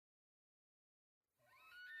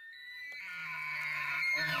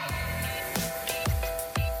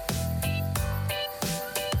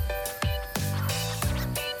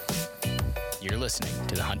listening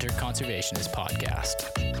to the Hunter Conservationist Podcast.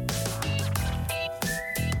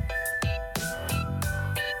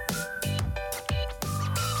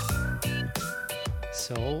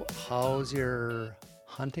 So, how's your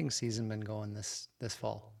hunting season been going this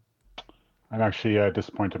fall? I'm actually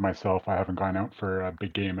disappointed myself. I haven't gone out for a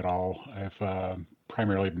big game at all. I've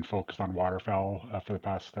primarily been focused on waterfowl for the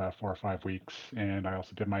past 4 or 5 weeks, and I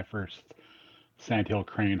also did my first sandhill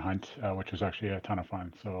crane hunt, which was actually a ton of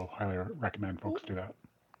fun. So, highly recommend folks do that.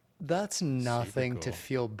 That's Super nothing to cool.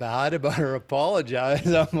 feel bad about or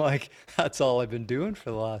apologize. I'm like, that's all I've been doing for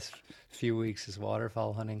the last few weeks is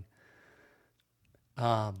waterfowl hunting.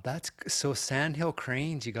 That's so sandhill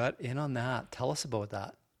cranes. You got in on that. Tell us about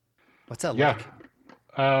that. What's that Yeah, like?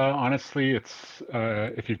 honestly, it's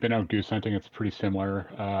if you've been out goose hunting, it's pretty similar.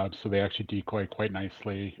 So they actually decoy quite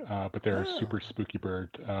nicely, but they're a Oh, super spooky bird.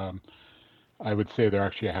 I would say they're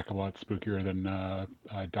actually a heck of a lot spookier than a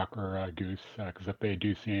duck or a goose, because if they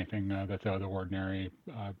do see anything that's out of the ordinary,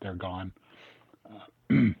 they're gone.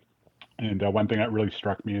 And one thing that really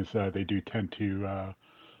struck me is they do tend to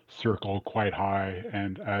circle quite high,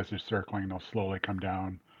 and as they're circling, they'll slowly come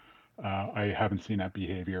down. I haven't seen that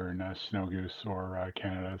behavior in snow goose or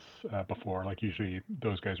Canada's before. Like usually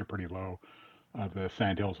those guys are pretty low. The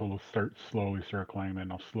sandhills will start slowly circling, then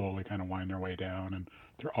they'll slowly kind of wind their way down, and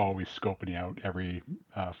they're always scoping you out every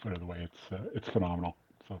foot of the way. It's phenomenal.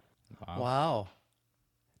 So Wow. wow.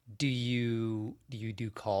 Do you do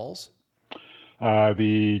calls?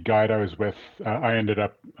 the guide I was with, I ended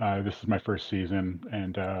up. This is my first season,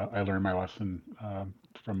 and I learned my lesson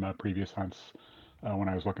from previous hunts. When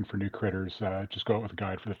I was looking for new critters, just go out with a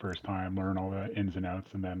guide for the first time, learn all the ins and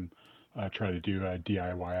outs, and then try to do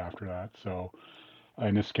DIY after that. So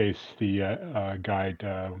in this case, the guide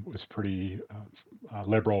was pretty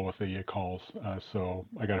liberal with the calls, so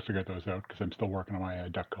I got to figure those out because I'm still working on my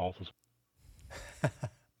duck calls as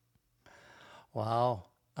Wow.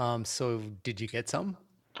 So did you get some?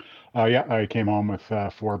 well. Yeah, I came home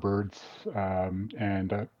with 4 birds,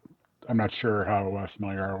 and I'm not sure how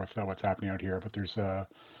familiar you are with what's happening out here, but there's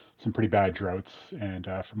some pretty bad droughts, and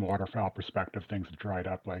from a waterfowl perspective, things have dried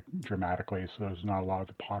up like dramatically, so there's not a lot of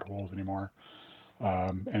the potholes anymore.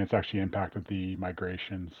 And it's actually impacted the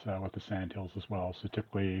migrations with the sandhills as well. So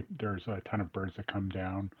typically, there's a ton of birds that come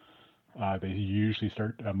down. They usually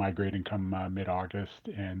start migrating come mid-August,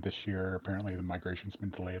 and this year apparently the migration's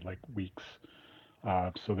been delayed like weeks.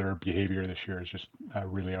 So their behavior this year is just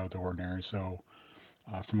really out of the ordinary. So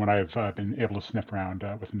from what I've been able to sniff around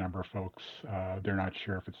with a number of folks, they're not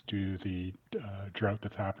sure if it's due to the drought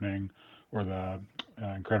that's happening or the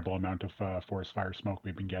incredible amount of forest fire smoke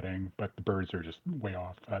we've been getting, but the birds are just way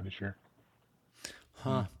off this year.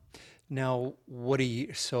 Huh. Now,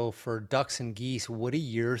 so for ducks and geese, what are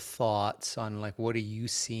your thoughts on like what are you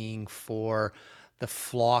seeing for the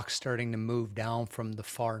flock starting to move down from the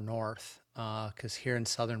far north? Because here in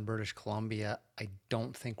southern British Columbia, I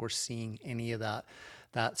don't think we're seeing any of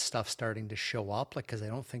that stuff starting to show up. Like, because I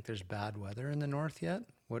don't think there's bad weather in the north yet.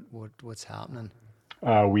 What's happening?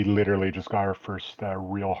 We literally just got our first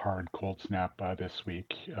real hard cold snap this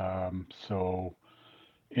week. So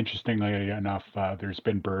interestingly enough, there's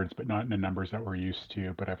been birds, but not in the numbers that we're used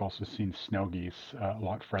to. But I've also seen snow geese a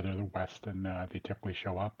lot further west than they typically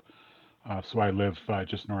show up. So I live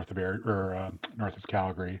just north of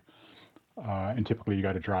Calgary, and typically you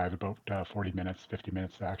got to drive about 40 minutes, 50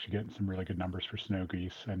 minutes to actually get some really good numbers for snow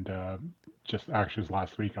geese. And just actually was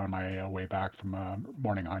last week on my way back from a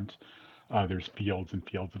morning hunt. There's fields and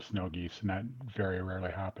fields of snow geese, and that very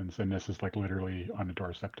rarely happens. And this is like literally on the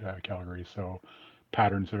doorstep to Calgary, so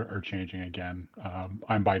patterns are changing again.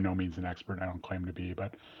 I'm by no means an expert; I don't claim to be,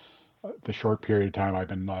 but the short period of time I've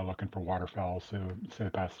been looking for waterfowl, so say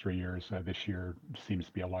the past 3 years, this year seems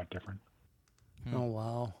to be a lot different. Oh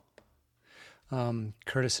wow.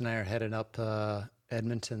 Curtis and I are headed up to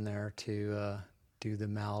Edmonton there to do the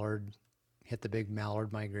mallard, hit the big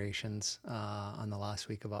mallard migrations on the last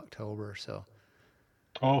week of October. So,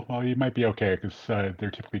 Oh, well, you might be okay because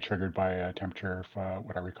they're typically triggered by temperature, if,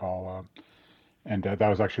 what I recall. And that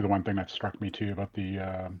was actually the one thing that struck me too about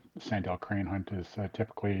the sandhill crane hunt is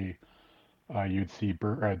typically you'd see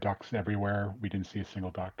ducks everywhere. We didn't see a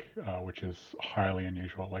single duck, which is highly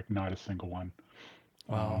unusual, like not a single one.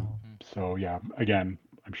 wow. So yeah, again,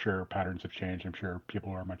 I'm sure patterns have changed. I'm sure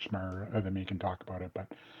people are much smarter than me can talk about it. But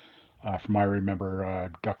from what I remember,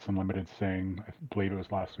 Ducks Unlimited saying, I believe it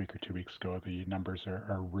was last week or 2 weeks ago, the numbers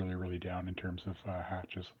are really, really down in terms of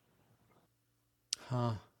hatches.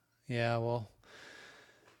 Huh. Yeah. Well,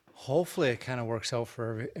 hopefully it kind of works out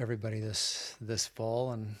for everybody this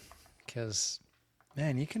fall, and because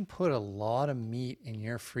Man, you can put a lot of meat in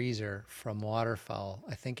your freezer from waterfowl.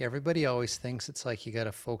 I think everybody always thinks it's like you got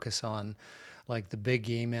to focus on like the big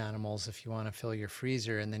game animals if you want to fill your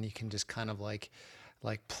freezer, and then you can just kind of like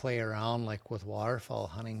play around like with waterfowl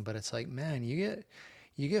hunting. But it's like, man, you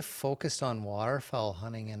get focused on waterfowl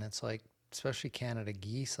hunting, and it's like, especially Canada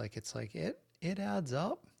geese, like it's like it adds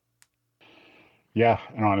up. Yeah,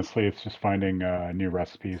 and honestly, it's just finding new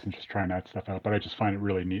recipes and just trying that stuff out. But I just find it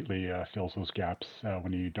really neatly fills those gaps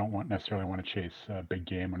when you don't necessarily want to chase big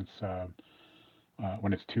game when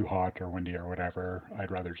it's too hot or windy or whatever.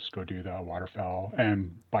 I'd rather just go do the waterfowl.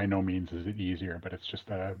 And by no means is it easier, but it's just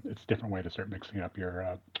it's a different way to start mixing up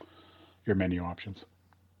your menu options.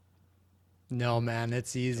 No, man,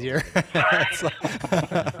 it's easier. It's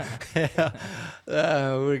yeah,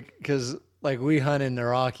 because like we hunt in the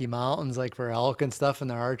Rocky Mountains, like for elk and stuff in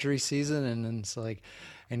the archery season, and then it's like,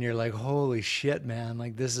 and you're like, holy shit, man!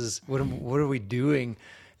 Like this is what are we doing?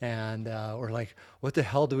 And we're like, what the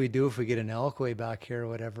hell do we do if we get an elk way back here or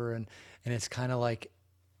whatever? And it's kind of like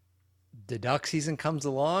the duck season comes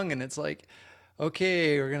along, and it's like,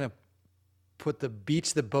 okay, we're gonna put the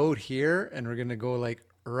boat here, and we're gonna go like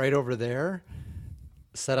right over there,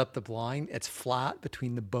 set up the blind. It's flat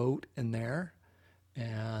between the boat and there,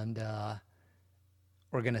 and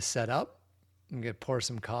we're gonna set up. I'm gonna pour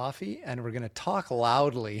some coffee, and we're gonna talk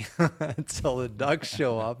loudly until the ducks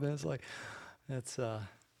show up. And it's like, it's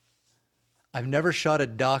I've never shot a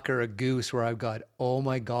duck or a goose where I've got, oh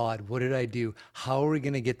my God, what did I do? How are we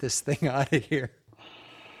gonna get this thing out of here?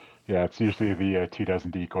 Yeah, it's usually the 2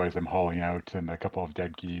 dozen decoys I'm hauling out and a couple of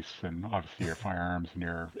dead geese and obviously your firearms and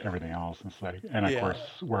your everything else. And it's like, and of Yeah.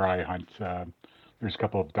 course, where I hunt, there's a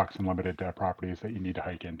couple of Ducks Unlimited properties that you need to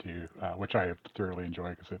hike into, which I thoroughly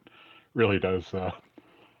enjoy because it really does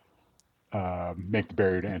make the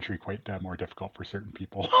barrier to entry quite more difficult for certain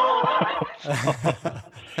people. So,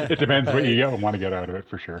 it depends what you Right. want to get out of it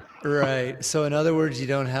for sure. Right. So in other words, you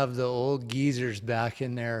don't have the old geezers back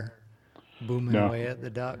in there booming No, away at the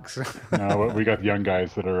ducks. no, we got the young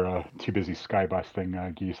guys that are too busy sky busting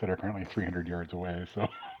geese that are apparently 300 yards away. So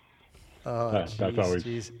Oh, that's jeez, always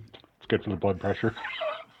jeez. it's good for the blood pressure.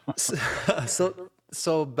 So,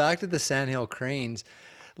 so back to the sandhill cranes,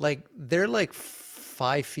 like they're like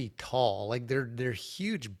 5 feet tall, like they're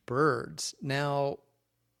huge birds. Now,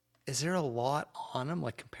 is there a lot on them?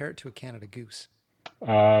 Like compare it to a Canada goose?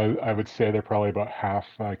 I would say they're probably about half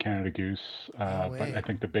Canada Goose, No but I way.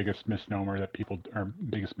 think the biggest misnomer that people, or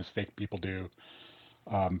biggest mistake people do,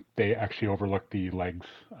 they actually overlook the legs.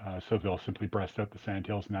 So they'll simply breast out the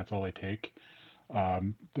sandhills, and that's all they take.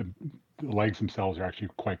 The legs themselves are actually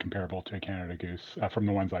quite comparable to a Canada Goose from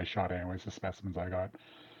the ones I shot, anyways. The specimens I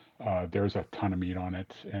got, there's a ton of meat on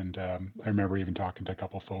it, and I remember even talking to a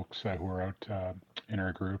couple folks who were out in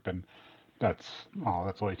our group, and that's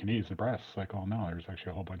all you can eat is the breasts. Like, oh no, there's actually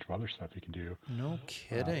a whole bunch of other stuff you can do. No But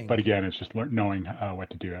kidding. again, it's just knowing what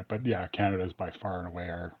to do it. But yeah, Canada is by far and away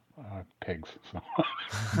our pigs, so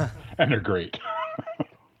and they're great.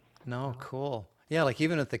 No, cool. Yeah, like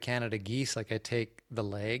even with the Canada geese, like I take the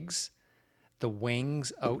legs, the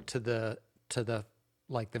wings out to the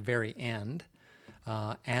like the very end,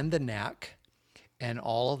 and the neck, and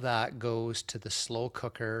all of that goes to the slow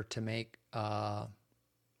cooker to make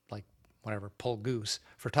like whatever pulled goose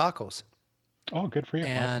for tacos. Oh, good for you.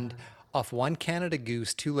 Awesome. And off one Canada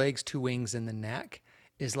goose, two legs, two wings, and the neck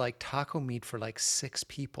is like taco meat for like 6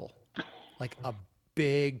 people, like a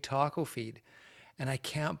big taco feed. And I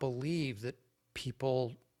can't believe that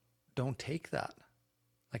people don't take that.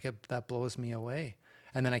 Like that blows me away.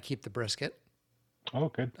 And then I keep the brisket Oh,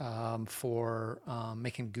 good. for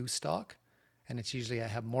making goose stock. And it's usually I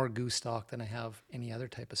have more goose stock than I have any other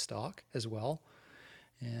type of stock as well.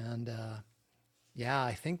 And yeah,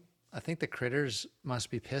 I think the critters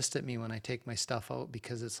must be pissed at me when I take my stuff out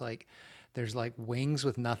because it's like there's like wings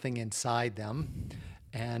with nothing inside them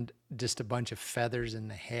and just a bunch of feathers in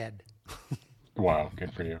the head. Wow,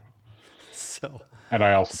 good for you. So And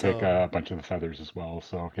I also take so a bunch of the feathers as well.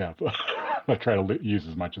 So yeah, I try to use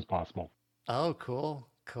as much as possible. oh, cool,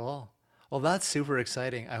 cool. Well, that's super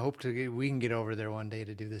exciting. I hope we can get over there one day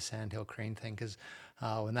to do the sandhill crane thing because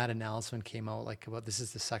when that announcement came out, like about this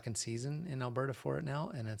is the second season in Alberta for it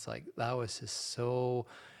now, and it's like that was just so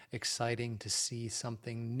exciting to see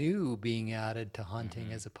something new being added to hunting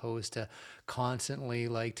Hmm. as opposed to constantly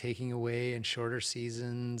like taking away in shorter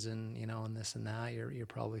seasons and and this and that. You're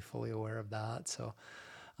probably fully aware of that. So,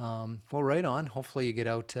 well, right on. Hopefully, you get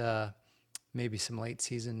out maybe some late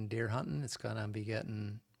season deer hunting. It's gonna be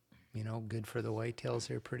getting good for the whitetails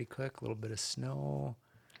here pretty quick. A little bit of snow.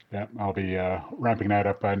 Yeah, I'll be ramping that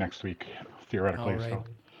up next week, All theoretically. right. So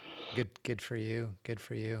Good for you. Good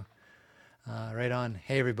for you. Right on.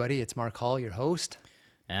 Hey, everybody. It's Mark Hall, your host.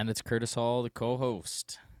 And it's Curtis Hall, the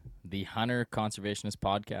co-host. The Hunter Conservationist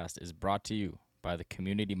Podcast is brought to you by the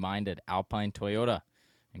community-minded Alpine Toyota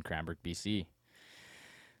in Cranbrook, BC.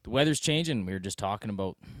 The weather's changing. We were just talking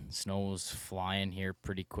about snow's flying here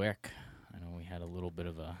pretty quick. I know we had a little bit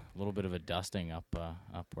of a dusting up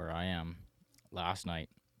where I am last night.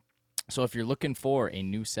 So if you're looking for a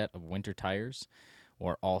new set of winter tires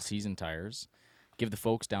or all-season tires, give the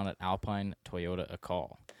folks down at Alpine Toyota a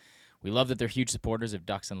call. We love that they're huge supporters of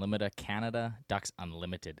Ducks Unlimited Canada,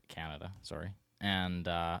 and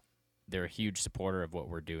they're a huge supporter of what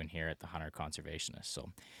we're doing here at the Hunter Conservationist.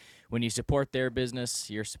 So when you support their business,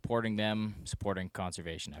 you're supporting them, supporting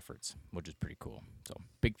conservation efforts, which is pretty cool. So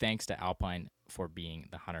big thanks to Alpine for being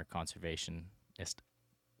the Hunter Conservationist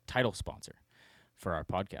title sponsor for our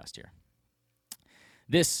podcast here.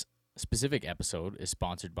 This specific episode is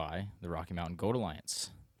sponsored by the Rocky Mountain Goat Alliance.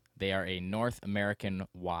 They are a North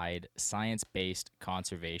American-wide science-based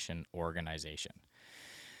conservation organization.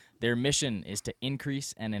 Their mission is to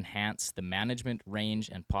increase and enhance the management, range,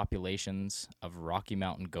 and populations of Rocky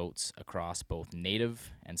Mountain goats across both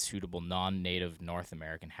native and suitable non-native North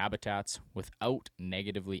American habitats without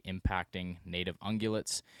negatively impacting native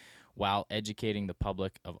ungulates, while educating the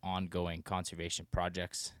public of ongoing conservation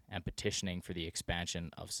projects and petitioning for the expansion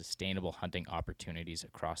of sustainable hunting opportunities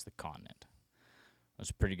across the continent.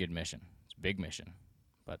 That's a pretty good mission. It's a big mission,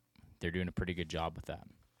 but they're doing a pretty good job with that.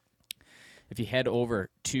 If you head over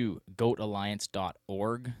to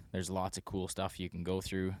goatalliance.org, there's lots of cool stuff you can go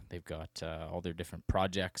through. They've got all their different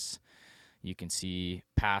projects. You can see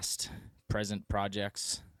past, present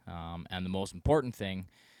projects, and the most important thing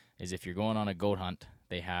is if you're going on a goat hunt,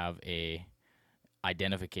 they have a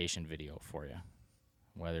identification video for you,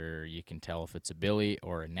 whether you can tell if it's a billy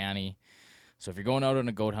or a nanny. So if you're going out on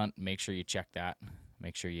a goat hunt, make sure you check that.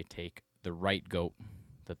 Make sure you take the right goat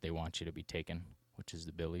that they want you to be taking, which is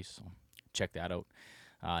the billies. So check that out.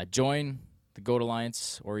 Join the Goat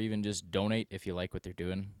Alliance, or even just donate if you like what they're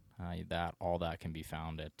doing. All that can be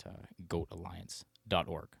found at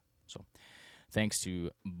goatalliance.org. So thanks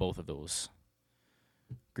to both of those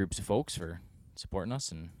groups of folks for supporting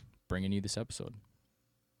us and bringing you this episode.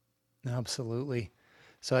 Absolutely.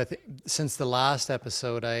 So I think since the last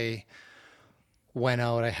episode, I went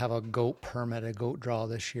out. I have a goat permit, a goat draw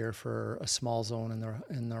this year for a small zone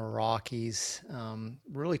in the Rockies.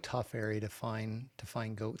 Really tough area to find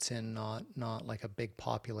goats in. Not like a big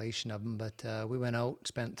population of them, but we went out,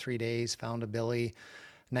 spent 3 days, found a billy.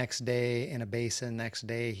 Next day in a basin. Next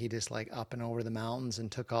day he just like up and over the mountains and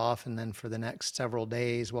took off. And then for the next several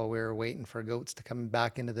days, while we were waiting for goats to come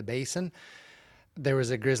back into the basin, there was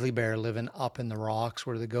a grizzly bear living up in the rocks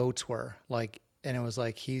where the goats were. And it was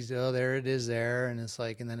like, there it is there. And it's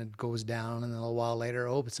like, and then it goes down, and then a little while later,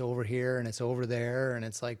 it's over here and it's over there. And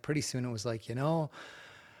it's like, pretty soon it was like, if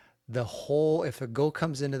a goat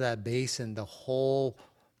comes into that basin, the whole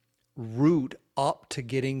route up to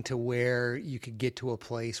getting to where you could get to a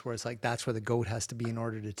place where it's like, that's where the goat has to be in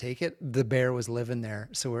order to take it. The bear was living there.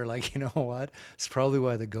 So we're like, you know what? It's probably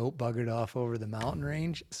why the goat buggered off over the mountain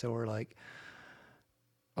range. So we're like,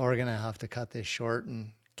 we're going to have to cut this short,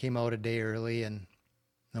 and came out a day early and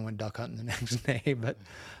then went duck hunting the next day. But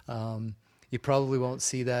you probably won't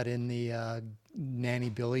see that in the Nanny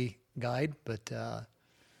Billy guide, but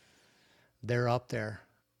they're up there.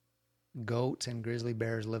 Goats and grizzly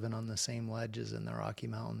bears living on the same ledges in the Rocky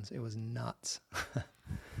Mountains. It was nuts.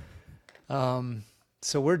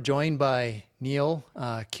 So we're joined by Neil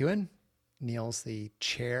Keown. Neil's the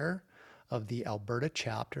chair of the Alberta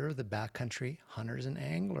chapter of the Backcountry Hunters and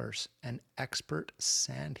Anglers, an expert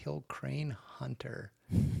sandhill crane hunter.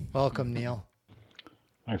 Welcome, Neil.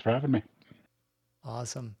 Thanks for having me.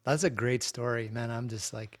 Awesome. That's a great story, man. I'm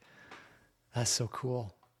just like, that's so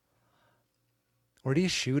cool. Where do you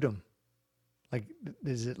shoot them? Like,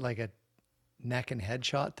 is it like a neck and head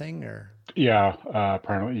shot thing, or? Yeah,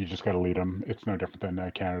 apparently you just got to lead them. It's no different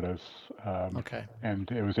than Canada's. Okay. And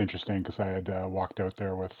it was interesting because I had walked out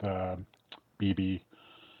there with BB,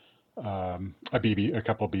 a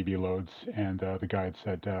couple of BB loads, and the guide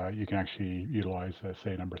said you can actually utilize,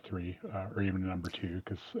 say, number 3 or even number 2,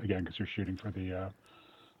 because you're shooting for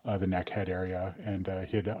the neck head area, and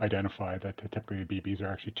he had identified that typically BBs are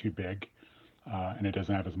actually too big, and it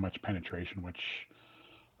doesn't have as much penetration, which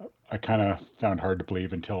I kind of found hard to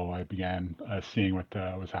believe until I began seeing what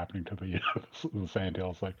was happening to the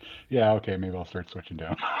sandhills. Like, yeah, okay, maybe I'll start switching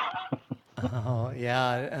down. Oh,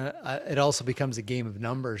 yeah. It also becomes a game of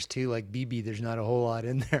numbers too. Like BB, there's not a whole lot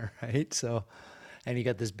in there, right? So, and you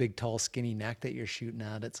got this big, tall, skinny neck that you're shooting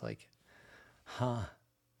at. It's like, huh.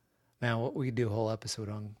 Man, we could do a whole episode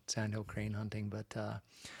on sandhill crane hunting, but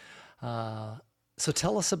uh, so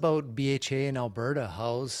tell us about BHA in Alberta.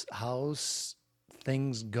 How's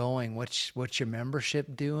things going? What's your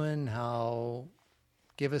membership doing? How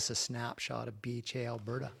give us a snapshot of BHA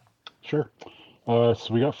Alberta. Sure. So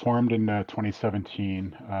we got formed in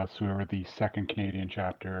 2017. So we were the second Canadian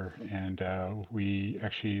chapter, and we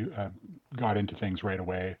actually got into things right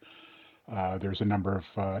away. There's a number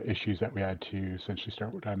of issues that we had to essentially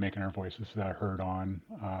start making our voices heard on,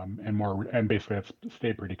 and basically that's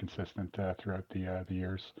stayed pretty consistent throughout the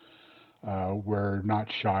years. We're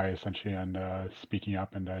not shy essentially on speaking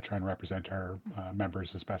up and trying to represent our members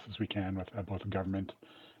as best as we can with both the government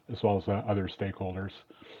as well as other stakeholders.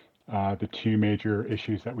 The two major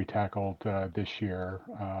issues that we tackled this year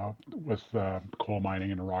was coal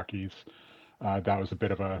mining in the Rockies. That was a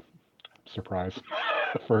bit of a surprise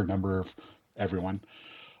for a number of everyone.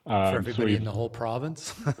 For So everybody we in the whole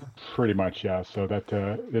province. pretty much, yeah. So that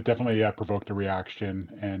definitely provoked a reaction,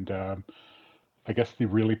 and I guess the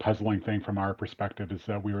really puzzling thing from our perspective is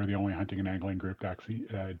that we were the only hunting and angling group that actually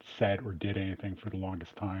said or did anything for the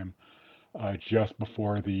longest time. Just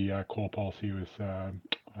before the coal policy was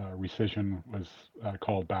rescission was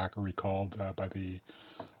called back or recalled by the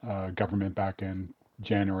government back in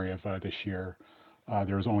January of this year.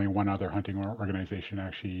 There was only one other hunting organization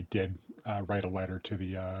actually did write a letter to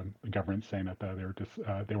the government saying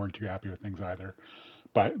that they weren't too happy with things either.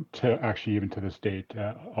 But to actually even to this date,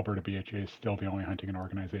 Alberta BHA is still the only hunting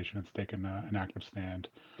organization that's taken an active stand.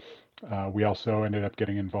 We also ended up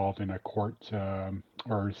getting involved in a court,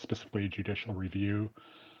 or specifically a judicial review,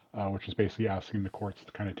 which is basically asking the courts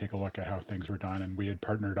to kind of take a look at how things were done. And we had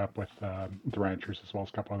partnered up with the ranchers as well as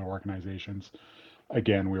a couple other organizations.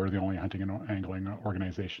 Again, we were the only hunting and angling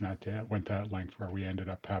organization that went that length where we ended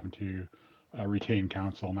up having to retain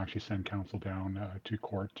counsel and actually send counsel down to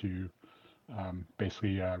court to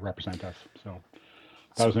basically represent us. So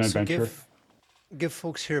that was an So adventure. give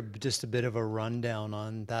folks here just a bit of a rundown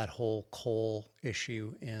on that whole coal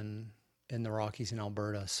issue in the Rockies in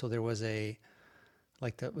Alberta. So there was that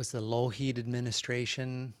was the Lougheed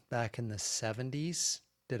administration back in the 70s,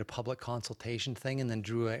 did a public consultation thing and then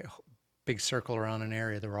drew a big circle around an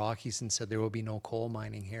area of the Rockies and said there will be no coal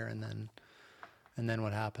mining here, and then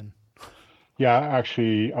what happened? Yeah,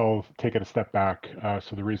 actually, I'll take it a step back.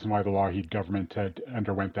 So the reason why the Lougheed government had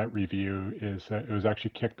underwent that review is that it was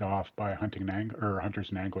actually kicked off by or hunters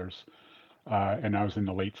and anglers, and I was in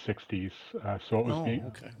the late '60s. So it was Oh, being,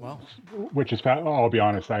 okay. Well, which is, I'll be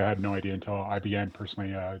honest, I had no idea until I began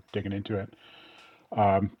personally digging into it.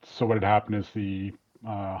 So what had happened is the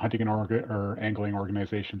hunting and or angling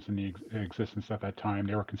organizations in the existence at that time,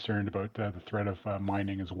 they were concerned about the threat of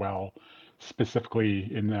mining as well,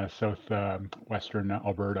 specifically in the southwestern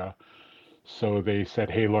Alberta. So they said,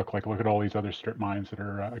 "Hey, look at all these other strip mines that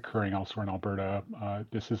are occurring elsewhere in Alberta.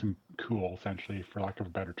 This isn't cool, essentially, for lack of a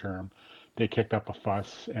better term." They kicked up a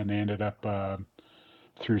fuss, and they ended up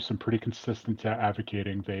through some pretty consistent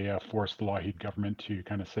advocating, they forced the Lougheed government to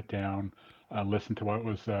kind of sit down, listen to what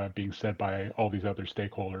was being said by all these other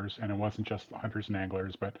stakeholders. And it wasn't just hunters and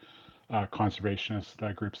anglers, but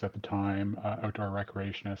conservationist groups at the time, outdoor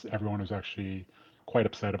recreationists. Everyone was actually quite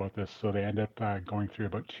upset about this. So they ended up going through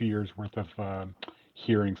about 2 years worth of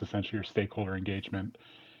hearings, essentially, or stakeholder engagement.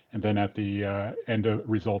 And then at the end of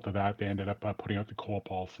result of that, they ended up putting out the coal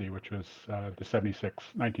policy, which was the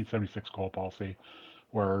 1976 coal policy,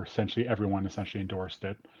 where essentially everyone essentially endorsed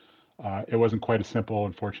it. It wasn't quite as simple,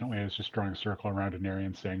 unfortunately, as just drawing a circle around an area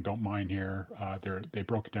and saying, don't mine here. They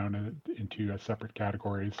broke it down into separate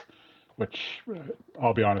categories, which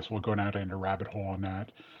I'll be honest, we'll go down into a rabbit hole on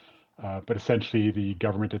that. But essentially, the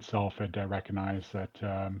government itself had recognized that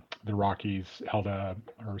the Rockies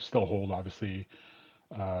or still hold, obviously,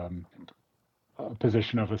 um, a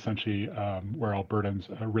position of essentially where Albertans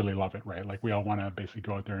really love it, right? Like we all want to basically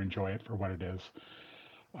go out there and enjoy it for what it is,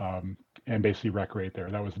 and basically recreate there.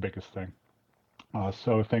 That was the biggest thing.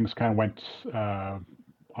 So things kind of went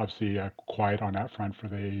obviously quiet on that front for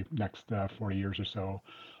the next 40 years or so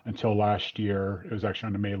until last year. It was actually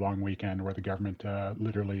on a May long weekend where the government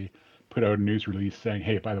literally put out a news release saying,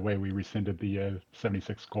 hey, by the way, we rescinded the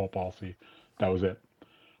 76 coal policy. That was it.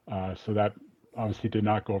 So that obviously did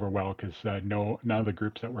not go over well because none of the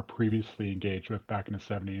groups that were previously engaged with back in the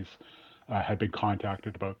 70s had been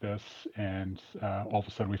contacted about this, and all of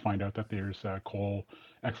a sudden we find out that there's coal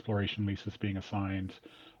exploration leases being assigned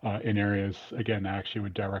in areas, again, that actually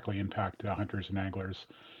would directly impact hunters and anglers.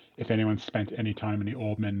 If anyone spent any time in the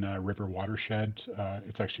Oldman River watershed,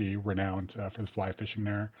 it's actually renowned for the fly fishing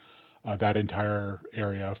there. That entire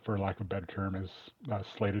area, for lack of a better term, is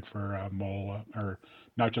slated for mole or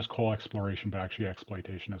not just coal exploration, but actually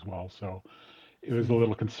exploitation as well. So it was a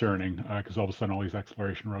little concerning because all of a sudden all these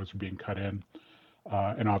exploration roads are being cut in.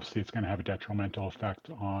 And obviously, it's going to have a detrimental effect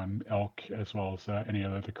on elk as well as any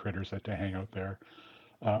other the critters that hang out there.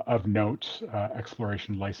 Of note,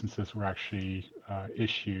 exploration licenses were actually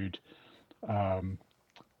issued um,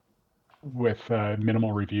 with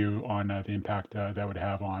minimal review on the impact that would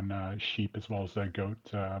have on sheep as well as goat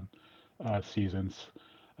seasons.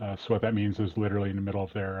 So what that means is literally in the middle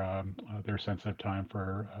of their sensitive time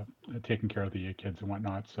for taking care of the kids and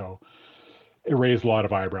whatnot. So it raised a lot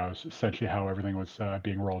of eyebrows, essentially how everything was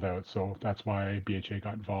being rolled out. So that's why BHA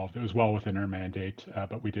got involved. It was well within our mandate,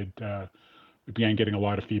 but we began getting a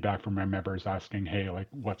lot of feedback from our members asking, hey, like,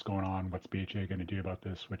 what's going on? What's BHA going to do about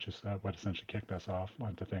this? Which is what essentially kicked us off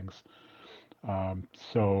onto things.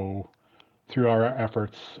 So through our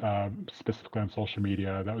efforts, specifically on social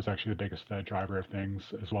media, that was actually the biggest driver of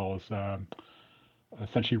things, as well as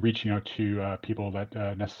essentially reaching out to people that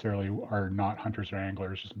necessarily are not hunters or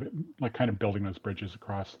anglers, just like kind of building those bridges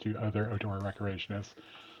across to other outdoor recreationists,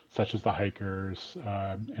 such as the hikers,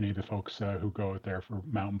 any of the folks who go out there for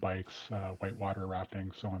mountain bikes, whitewater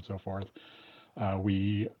rafting, so on and so forth.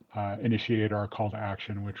 We initiated our call to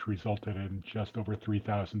action, which resulted in just over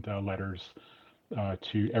 3,000 letters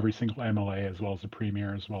to every single MLA, as well as the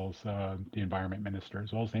premier, as well as the environment minister,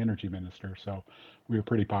 as well as the energy minister. So we were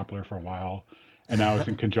pretty popular for a while. And now it's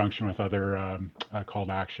in conjunction with other call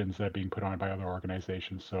to actions that are being put on by other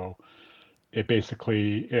organizations. So it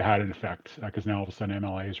had an effect because now all of a sudden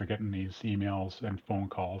MLAs are getting these emails and phone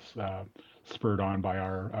calls spurred on by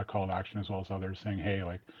our call to action as well as others saying, hey,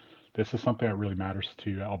 like, this is something that really matters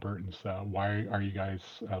to Albertans. Why are you guys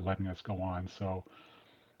letting this go on? So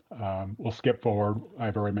we'll skip forward.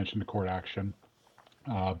 I've already mentioned the court action,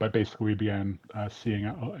 but basically we began seeing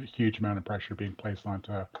a huge amount of pressure being placed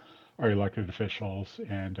onto our elected officials,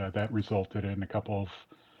 and that resulted in a couple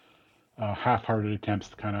of half-hearted attempts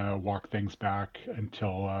to kind of walk things back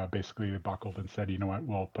until basically they buckled and said, you know what,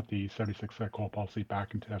 we'll put the 76 coal policy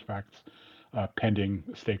back into effect pending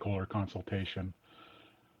stakeholder consultation,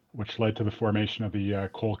 which led to the formation of the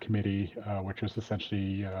coal committee, which was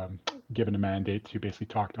essentially given a mandate to basically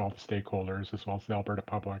talk to all the stakeholders as well as the Alberta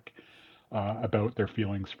public about their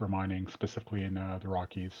feelings for mining, specifically in the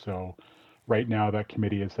Rockies. So right now that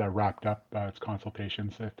committee is wrapped up its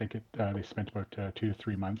consultations. I think they spent about 2 to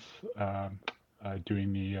 3 months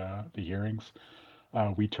doing the hearings.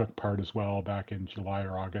 We took part as well back in July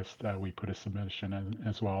or August. We put a submission in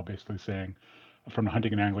as well, basically saying, from a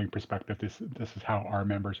hunting and angling perspective, this is how our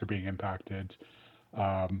members are being impacted.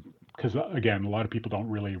 Because again, a lot of people don't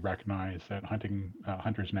really recognize that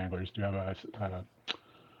hunters and anglers do have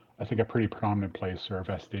I think a pretty prominent place or a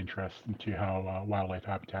vested interest into how wildlife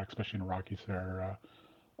habitat, especially in the Rockies,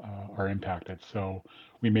 are impacted. So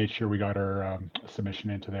we made sure we got our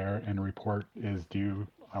submission into there, and the report is due,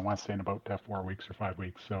 I want to say, in about 4 weeks or 5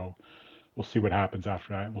 weeks. So we'll see what happens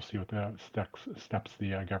after that. We'll see what the steps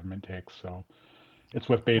the government takes. So it's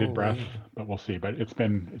with bated breath, but we'll see. But it's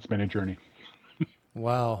been a journey.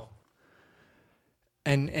 Wow.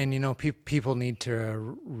 And you know, people need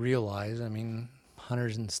to realize, I mean,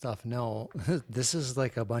 hunters and stuff know this is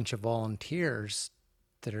like a bunch of volunteers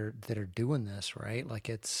that are doing this, right? Like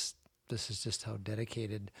this is just how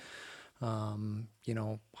dedicated you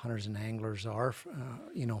know, hunters and anglers are,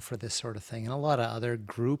 you know, for this sort of thing. And a lot of other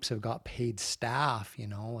groups have got paid staff, you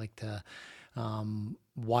know, like the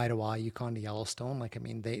Y2Y, Yukon to Yellowstone. Like, I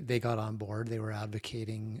mean, they got on board. They were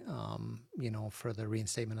advocating, you know, for the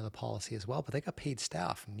reinstatement of the policy as well. But they got paid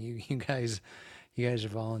staff, and you guys are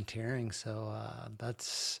volunteering. So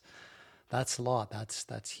that's a lot.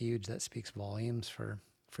 That's huge. That speaks volumes for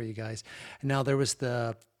you guys. And now there was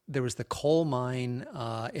the coal mine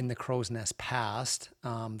in the Crow's Nest Pass.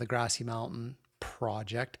 The Grassy Mountain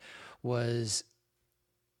project was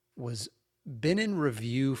been in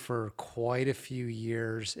review for quite a few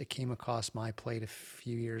years. It came across my plate a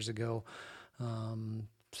few years ago,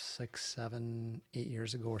 6, 7, 8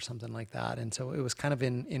 years ago or something like that. And so it was kind of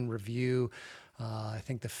in review. I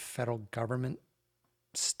think the federal government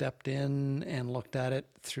stepped in and looked at it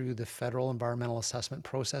through the federal environmental assessment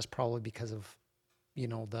process, probably because of, you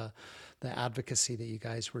know, the advocacy that you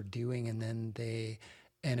guys were doing. And then they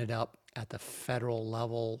ended up at the federal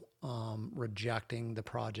level rejecting the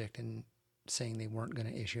project and saying they weren't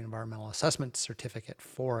going to issue an environmental assessment certificate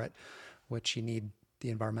for it, which you need the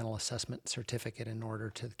environmental assessment certificate in order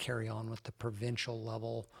to carry on with the provincial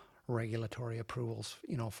level regulatory approvals,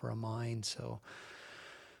 you know, for a mine. So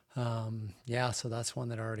Yeah, so that's one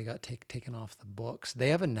that already got taken off the books. They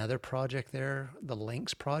have another project there. The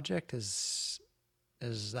Links project is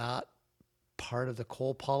that part of the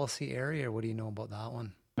coal policy area, or what do you know about that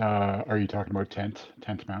one? Are you talking about Tent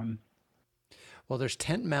Mountain? Well, there's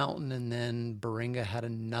Tent Mountain, and then Baringa had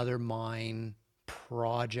another mine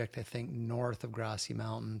project, I think, north of Grassy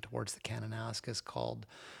Mountain towards the Kananaskis called,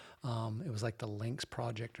 it was like the Links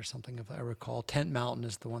project or something, if I recall. Tent Mountain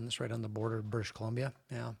is the one that's right on the border of British Columbia.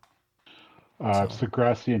 Yeah. So, So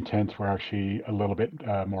Grassy and Tent were actually a little bit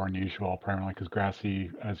more unusual, primarily because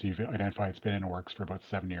Grassy, as you've identified, it's been in the works for about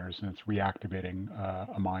 7 years, and it's reactivating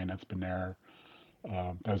a mine that's been there.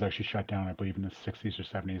 That was actually shut down, I believe, in the 60s or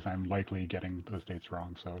 70s. I'm likely getting those dates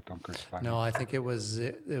wrong, so don't crucify me. no, I think it was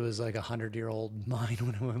like 100-year-old mine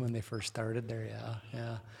when they first started there. Yeah.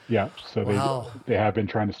 Yeah. Yeah, so Wow. they have been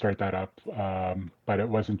trying to start that up, but it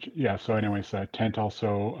wasn't. Yeah, so anyways, Tent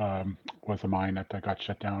also was a mine that got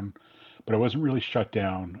shut down, but it wasn't really shut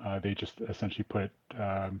down. They just essentially put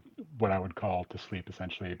what I would call to sleep,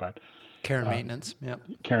 essentially, but Care and uh, maintenance. Yep.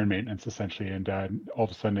 care and maintenance, essentially. And all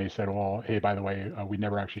of a sudden they said, well, hey, by the way, we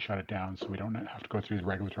never actually shut it down, so we don't have to go through the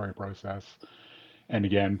regulatory process. And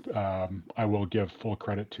again, I will give full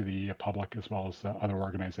credit to the public as well as other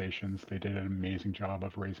organizations. They did an amazing job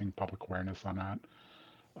of raising public awareness on that.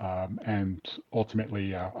 And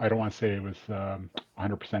ultimately, I don't want to say it was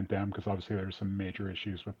 100% them because obviously there's some major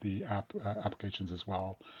issues with the applications as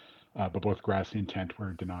well. But both Grassy and Tent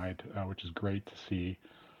were denied, which is great to see.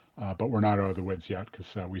 But we're not out of the woods yet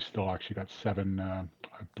because we still actually got seven, I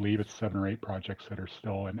believe it's 7 or 8 projects that are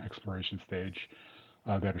still in exploration stage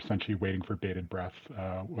that are essentially waiting for bated breath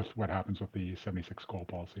with what happens with the 76 coal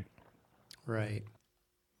policy. Right.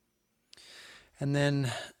 And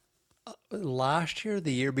then last year,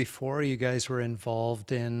 the year before, you guys were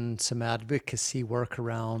involved in some advocacy work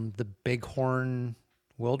around the Bighorn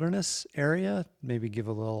Wilderness area. Maybe give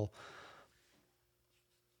a little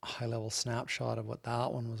high level snapshot of what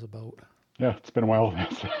that one was about. Yeah, it's been a while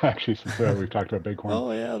actually since we've talked about Bighorn.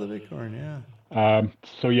 Oh, yeah, the Bighorn. Yeah.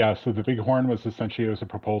 So the Bighorn was essentially it was a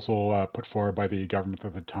proposal put forward by the government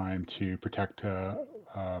at the time to protect a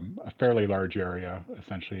fairly large area,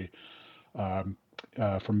 essentially um,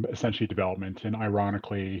 from essentially development. And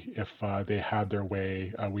ironically, if they had their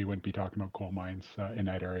way, we wouldn't be talking about coal mines in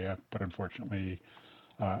that area. But unfortunately,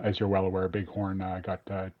 as you're well aware, Bighorn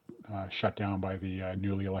got shut down by the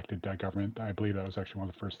newly elected government. I believe that was actually one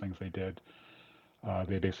of the first things they did.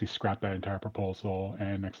 They basically scrapped that entire proposal,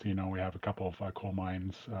 and next thing you know, we have a couple of coal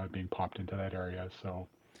mines being popped into that area. So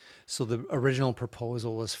So the original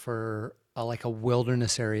proposal was for like a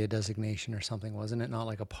wilderness area designation or something, wasn't it? Not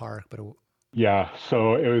like a park, but yeah,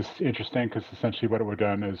 so it was interesting because essentially what it would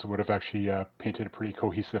have done is it would have actually painted a pretty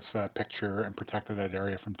cohesive picture and protected that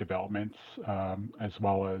area from developments, as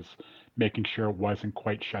well as making sure it wasn't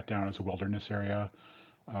quite shut down as a wilderness area.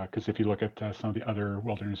 Because if you look at some of the other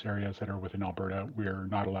wilderness areas that are within Alberta, we're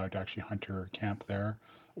not allowed to actually hunt or camp there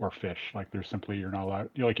or fish. Like there's simply you're not allowed.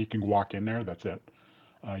 You like you can walk in there, that's it.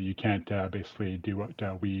 You can't basically do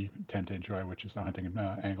what we tend to enjoy, which is the hunting and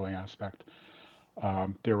angling aspect.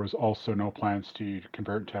 There was also no plans to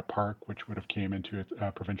convert it to a park, which would have came into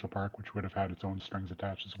a provincial park, which would have had its own strings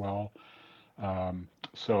attached as well.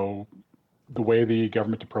 So the way the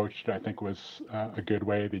government approached it, I think, was a good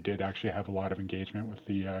way. They did actually have a lot of engagement with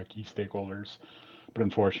the key stakeholders, but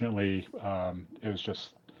unfortunately, it was just,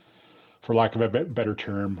 for lack of a better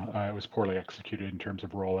term, it was poorly executed in terms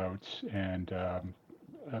of rollouts. And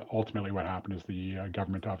ultimately, what happened is the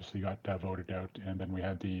government obviously got voted out, and then we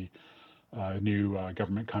had the new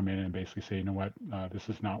government come in and basically say, you know what, this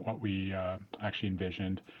is not what we actually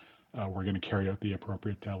envisioned. We're going to carry out the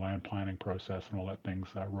appropriate land planning process and we'll let things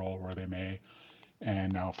roll where they may.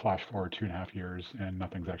 And now flash forward 2.5 years and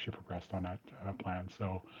nothing's actually progressed on that plan.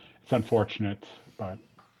 So it's unfortunate, but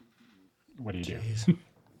what do you do? geez.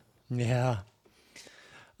 Yeah.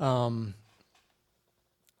 Um,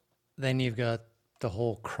 then you've got the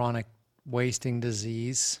whole chronic wasting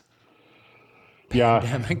disease Yeah,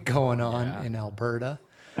 pandemic going on Yeah. in Alberta.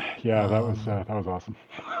 yeah, that was awesome.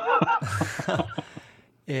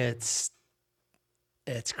 It's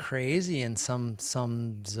it's crazy in some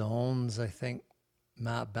zones. I think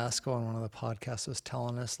Matt Besco on one of the podcasts was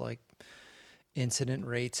telling us like incident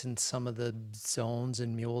rates in some of the zones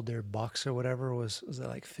in mule deer bucks or whatever was it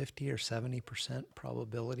like 50 or 70%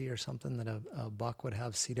 probability or something that a buck would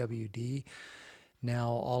have CWD. Now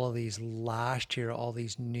all of these last year, all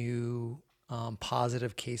these new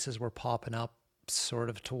positive cases were popping up sort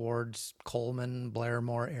of towards Coleman,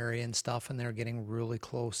 Blairmore area and stuff, and they're getting really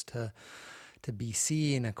close to to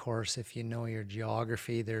BC. And of course, if you know your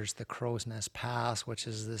geography, there's the Crow's Nest Pass, which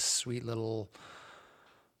is this sweet little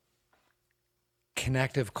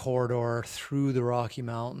connective corridor through the Rocky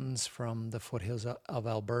Mountains from the foothills of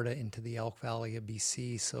Alberta into the Elk Valley of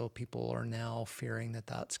BC. So people are now fearing that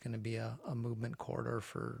that's going to be a movement corridor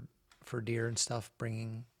for deer and stuff,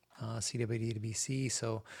 bringing CWD to BC.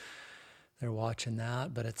 So they're watching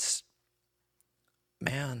that, but it's,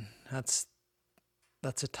 man, that's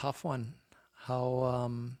a tough one.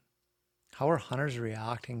 How are hunters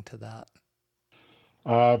reacting to that?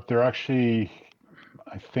 They're actually,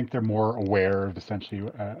 I think they're more aware of essentially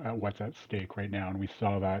what's at stake right now, and we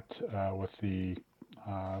saw that with the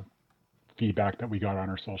uh, feedback that we got on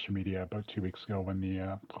our social media about 2 weeks ago when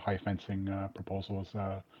the high fencing proposal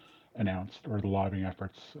was announced, or the lobbying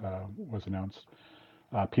efforts was announced.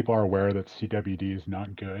 People are aware that CWD is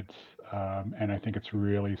not good, and I think it's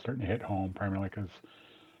really starting to hit home, primarily because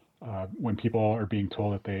when people are being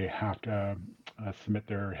told that they have to submit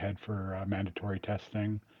their head for mandatory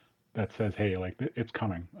testing, that says, hey, like it's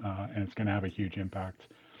coming, and it's going to have a huge impact.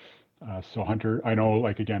 So Hunter, I know,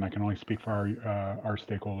 like again, I can only speak for our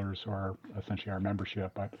stakeholders, or essentially our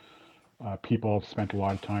membership, but people have spent a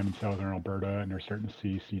lot of time in southern Alberta, and they're starting to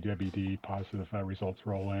see CWD positive results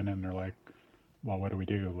roll in, and they're like, well, what do we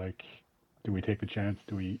do? Like, do we take the chance?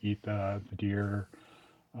 Do we eat the deer?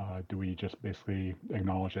 Do we just basically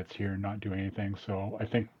acknowledge it's here and not do anything? So I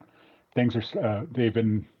think things are they've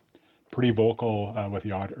been pretty vocal with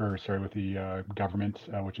the with the government,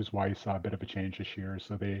 which is why you saw a bit of a change this year.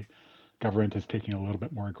 So the government is taking a little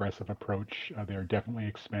bit more aggressive approach. They are definitely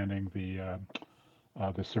expanding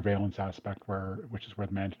the surveillance aspect, which is where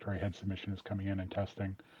the mandatory head submission is coming in and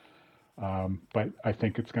testing. But I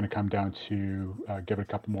think it's going to come down to give it a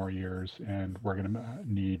couple more years, and we're going to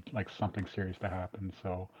need like something serious to happen.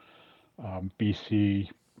 So BC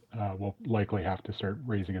will likely have to start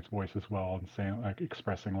raising its voice as well, and saying, like,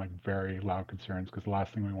 expressing like very loud concerns, because the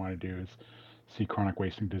last thing we want to do is see chronic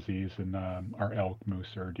wasting disease in our elk,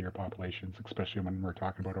 moose, or deer populations, especially when we're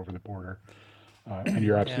talking about over the border. And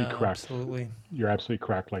you're absolutely Yeah, correct. absolutely. You're absolutely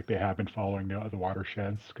correct. Like, they have been following the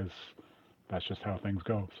watersheds, because that's just how things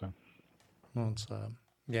go. So. Well, it's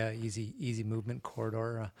yeah, easy movement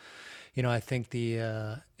corridor. I think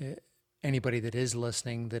anybody that is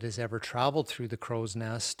listening that has ever traveled through the Crow's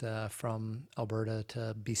Nest from Alberta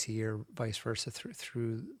to BC or vice versa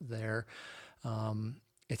through there,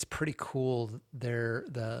 it's pretty cool. There,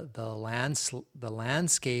 the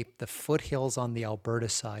landscape, the foothills on the Alberta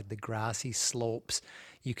side, the grassy slopes,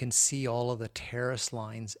 you can see all of the terrace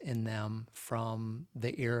lines in them from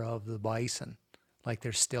the era of the bison. Like,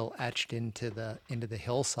 they're still etched into the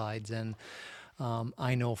hillsides. And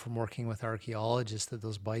I know from working with archaeologists that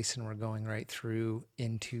those bison were going right through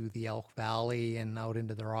into the Elk Valley and out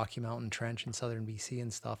into the Rocky Mountain Trench in southern BC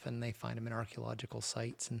and stuff, and they find them in archaeological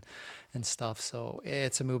sites and stuff. So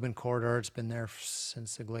it's a movement corridor. It's been there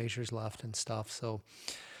since the glaciers left and stuff. So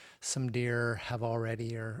some deer have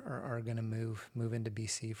already are going to move into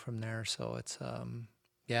BC from there. So it's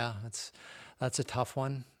yeah, that's a tough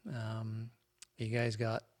one. You guys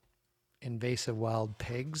got invasive wild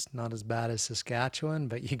pigs, not as bad as Saskatchewan,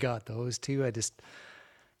 but you got those too. I just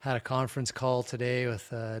had a conference call today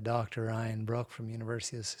with Dr. Ryan Brook from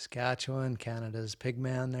University of Saskatchewan, Canada's pig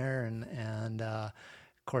man there, and of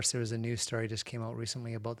course there was a news story just came out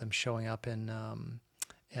recently about them showing up in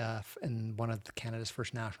one of Canada's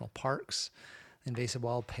first national parks. Invasive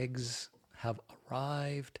wild pigs have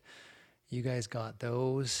arrived. You guys got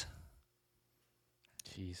those.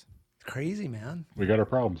 Jeez. Crazy, man. We got our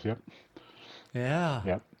problems. Yep. Yeah.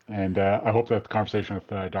 Yep. And I hope that the conversation with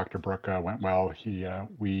Dr. Brook went well.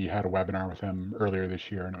 We had a webinar with him earlier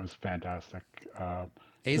this year, and it was fantastic.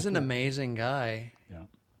 He's an amazing guy. Yeah.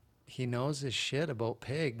 He knows his shit about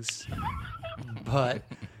pigs, but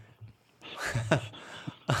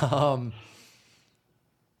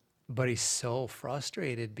but he's so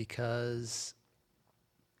frustrated because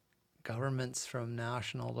governments from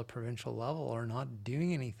national to provincial level are not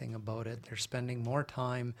doing anything about it. They're spending more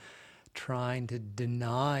time trying to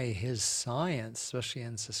deny his science, especially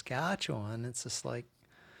in Saskatchewan. It's just like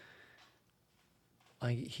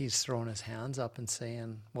he's throwing his hands up and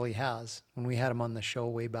saying, well, he has. When we had him on the show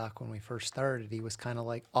way back when we first started, he was kind of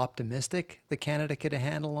like optimistic that Canada could have a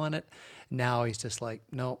handle on it. Now he's just like,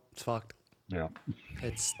 no, it's fucked. Yeah.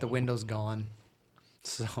 It's the window's gone.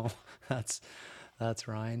 So that's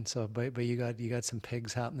Ryan. So, but you got some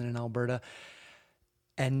pigs happening in Alberta,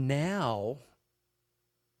 and now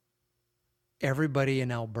everybody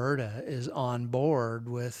in Alberta is on board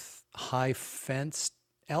with high fenced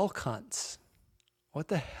elk hunts. What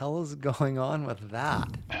the hell is going on with that?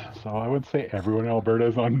 So I would say everyone in Alberta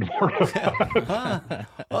is on board with Huh? that.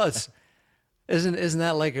 Well, it's isn't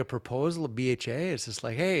that like a proposal of BHA? It's just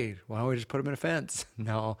like, hey, why don't we just put them in a fence?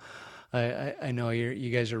 No, I know you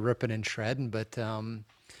guys are ripping and shredding, but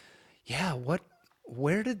yeah,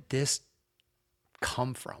 where did this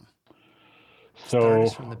come from? Start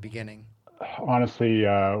us So from the beginning. honestly,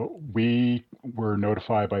 we were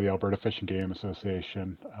notified by the Alberta Fish and Game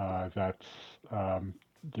Association that um,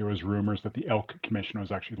 there was rumors that the Elk Commission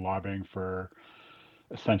was actually lobbying for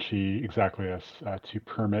essentially exactly this to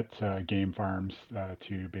permit game farms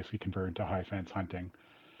to basically convert into high fence hunting.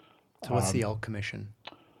 So what's the Um, elk commission?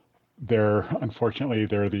 unfortunately,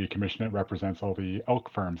 they're the commission that represents all the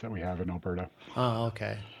elk farms that we have in Alberta. Oh,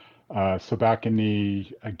 okay. So back in the,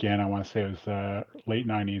 again, I want to say it was late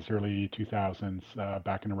 90s, early 2000s,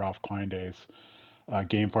 back in the Ralph Klein days,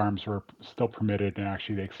 game farms were still permitted, and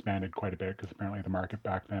actually they expanded quite a bit because apparently the market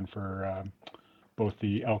back then for both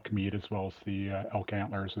the elk meat as well as the elk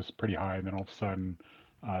antlers was pretty high. And then all of a sudden,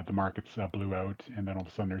 the markets blew out, and then all of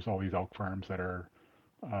a sudden there's all these elk farms that are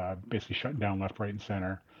basically shutting down left, right, and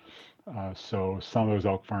center. So some of those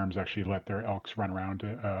elk farms actually let their elks run around.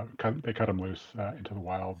 They cut them loose into the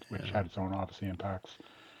wild, which Yeah. had its own obviously impacts.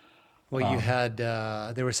 Well, you Um, had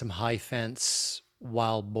there were some high fence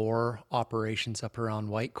wild boar operations up around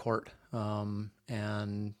Whitecourt,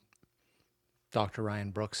 and Dr.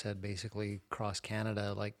 Ryan Brooks said basically across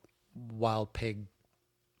Canada, like wild pig,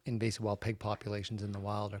 invasive wild pig populations in the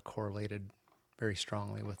wild are correlated very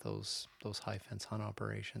strongly with those high fence hunt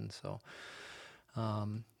operations. So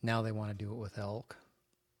now they want to do it with elk.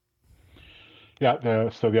 yeah,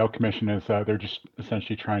 so the elk commission is they're just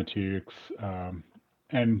essentially trying to,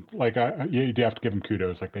 and like you do have to give them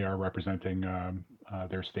kudos, like they are representing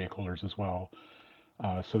their stakeholders as well.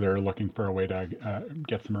 So they're looking for a way to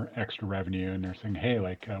get some extra revenue, and they're saying, hey,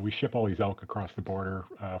 like we ship all these elk across the border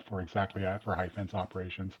for exactly that for high fence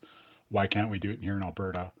operations. Why can't we do it here in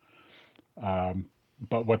Alberta? Um,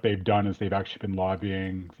 but what they've done is they've actually been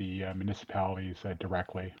lobbying the municipalities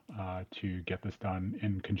directly to get this done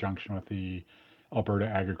in conjunction with the Alberta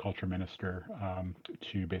Agriculture Minister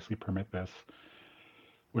to basically permit this,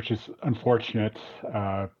 which is unfortunate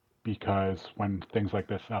because when things like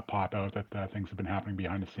this pop out, that things have been happening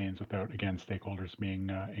behind the scenes without, again, stakeholders being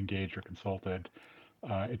engaged or consulted,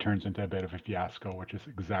 it turns into a bit of a fiasco, which is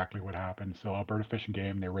exactly what happened. So Alberta Fish and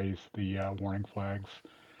Game, they raised the warning flags.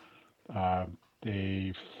 Uh,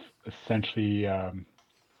 they've essentially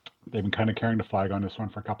they've been kind of carrying the flag on this one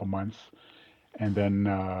for a couple months, and then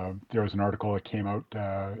there was an article that came out.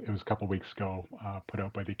 It was a couple weeks ago, put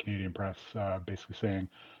out by the Canadian Press, basically saying,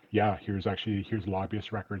 "Yeah, here's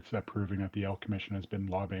lobbyist records proving that the Elk Commission has been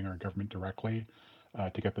lobbying our government directly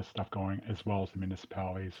to get this stuff going, as well as the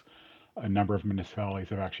municipalities. A number of municipalities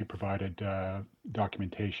have actually provided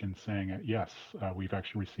documentation saying that yes, we've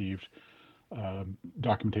actually received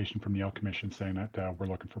documentation from the Elk Commission saying that we're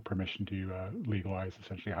looking for permission to legalize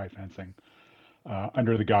essentially high fencing."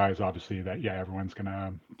 Under the guise, obviously, that yeah, everyone's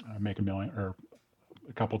gonna make a million or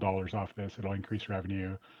a couple dollars off this. It'll increase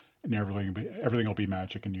revenue, and everything will be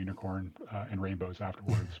magic and unicorn and rainbows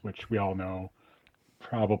afterwards, which we all know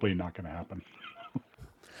probably not going to happen.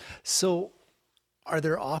 So are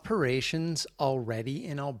there operations already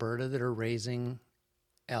in Alberta that are raising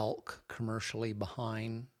elk commercially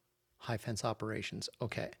behind high fence operations?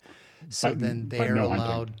 Okay. So then But they're no hunting.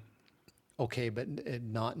 allowed, okay, but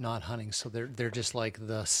not hunting. So they're just like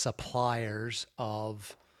the suppliers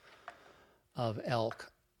of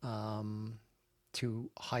elk to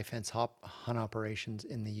high fence hunt operations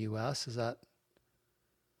in the US. Is that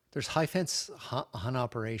there's high fence hunt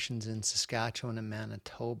operations in Saskatchewan and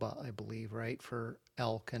Manitoba, I believe, right? For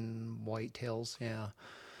elk and whitetails. Yeah.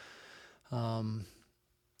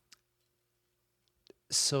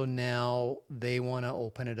 So now they want to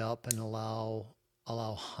open it up and allow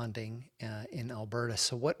hunting in Alberta.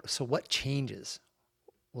 So what changes?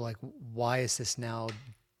 Like, why is this now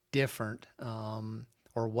different?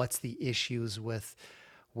 Or what's the issues with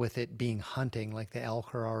it being hunting? Like the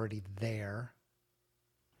elk are already there.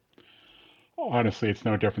 Honestly, it's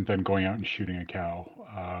no different than going out and shooting a cow.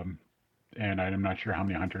 And I'm not sure how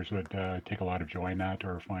many hunters would take a lot of joy in that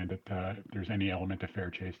or find that there's any element of fair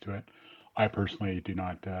chase to it. I personally do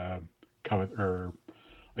not covet or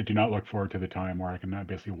I do not look forward to the time where I can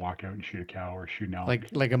basically walk out and shoot a cow or shoot an elk.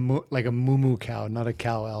 Like a moo cow, not a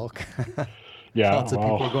cow elk. Yeah, Lots of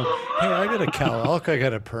people well, are going, "Hey, I got a cow elk. I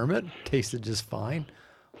got a permit. Tasted just fine."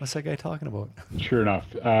 What's that guy talking about? sure enough.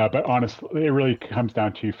 But honestly, it really comes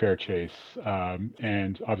down to fair chase.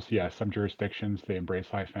 And obviously, yeah, some jurisdictions they embrace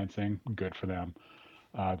high fencing. Good for them.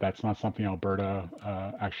 That's not something Alberta,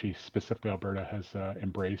 actually specifically Alberta, has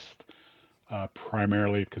embraced.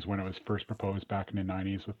 Primarily because when it was first proposed back in the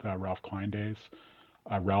 90s with Ralph Klein days,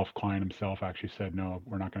 Ralph Klein himself actually said, no,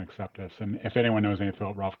 we're not going to accept this. And if anyone knows anything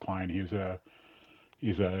about Ralph Klein,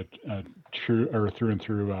 he's a true or through and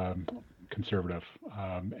through conservative,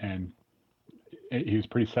 and he was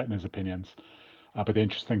pretty set in his opinions. But the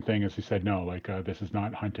interesting thing is, he said, no, like this is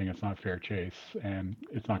not hunting, it's not fair chase, and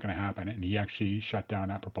it's not going to happen. And he actually shut down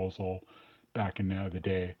that proposal back in the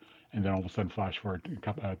day. And then all of a sudden, flash forward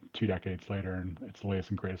 2 decades later, and it's the latest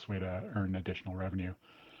and greatest way to earn additional revenue.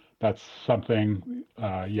 That's something,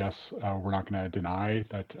 yes, we're not going to deny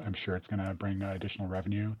that. I'm sure it's going to bring additional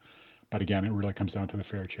revenue. But again, it really comes down to the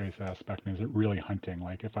fair chase aspect. And is it really hunting?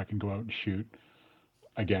 Like if I can go out and shoot,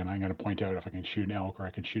 again, I'm going to point out if I can shoot an elk or I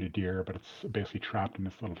can shoot a deer, but it's basically trapped in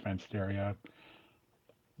this little fenced area.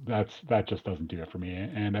 That just doesn't do it for me.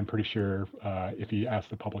 And I'm pretty sure if you ask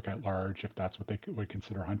the public at large if that's what they would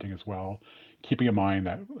consider hunting as well, keeping in mind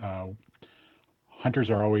that hunters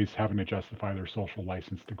are always having to justify their social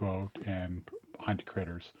license to go out and hunt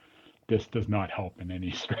critters. This does not help in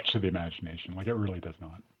any stretch of the imagination. Like it really does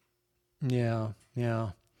not. Yeah, yeah.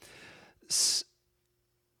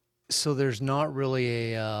 So there's not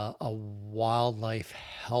really a wildlife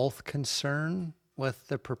health concern with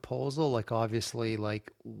the proposal. Like obviously,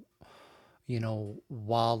 like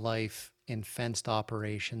wildlife in fenced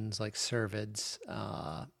operations like cervids.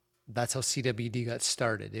 That's how CWD got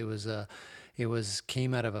started. It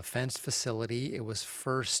came out of a fenced facility. It was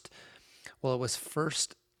first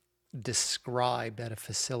described at a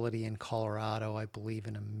facility in Colorado, I believe,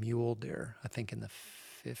 in a mule deer, I think in the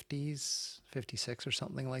 50s, 56 or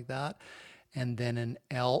something like that. And then an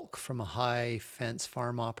elk from a high fence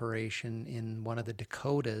farm operation in one of the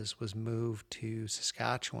Dakotas was moved to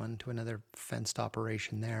Saskatchewan to another fenced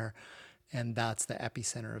operation there. And that's the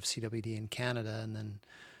epicenter of CWD in Canada. And then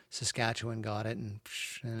Saskatchewan got it, and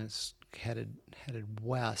it's headed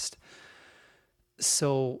west.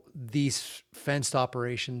 So these fenced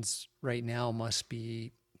operations right now must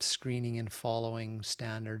be screening and following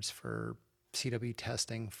standards for CW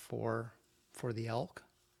testing for the elk.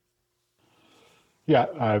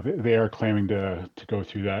 Yeah, they are claiming to go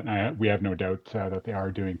through that, and we have no doubt that they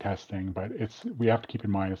are doing testing. But we have to keep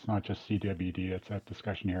in mind it's not just CWD. It's that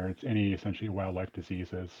discussion here. It's any essentially wildlife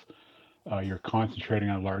diseases. You're concentrating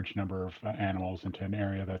on a large number of animals into an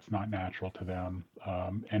area that's not natural to them,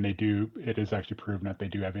 and it is actually proven that they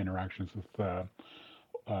do have interactions with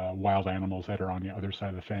wild animals that are on the other side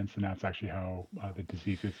of the fence, and that's actually how the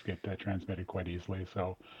diseases get transmitted quite easily.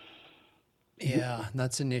 So, yeah,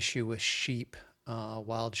 that's an issue with sheep,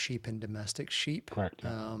 wild sheep and domestic sheep. Correct.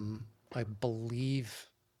 Yeah. I believe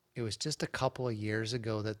it was just a couple of years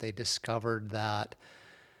ago that they discovered that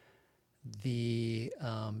the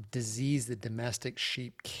disease that domestic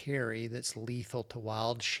sheep carry that's lethal to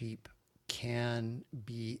wild sheep can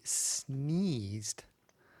be sneezed,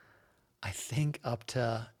 I think up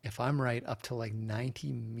to, if I'm right, up to like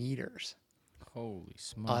 90 meters Holy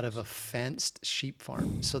smokes. out of a fenced sheep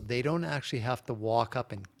farm. So they don't actually have to walk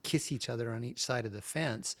up and kiss each other on each side of the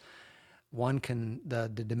fence.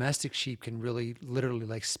 The domestic sheep can really literally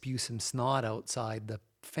like spew some snot outside the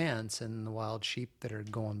fence, and the wild sheep that are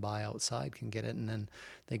going by outside can get it, and then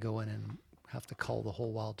they go in and have to cull the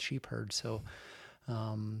whole wild sheep herd. So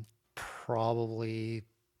probably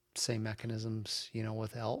same mechanisms,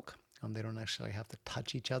 with elk. They don't actually have to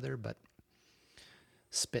touch each other, but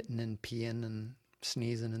spitting and peeing and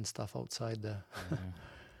sneezing and stuff outside the.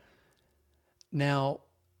 Now,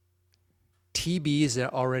 TB is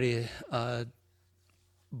already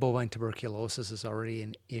bovine tuberculosis is already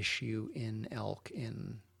an issue in elk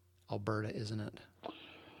in Alberta, isn't it?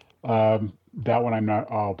 That one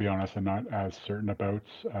I'll be honest, I'm not as certain about.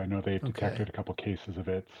 I know they've detected a couple cases of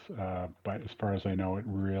it, but as far as I know, it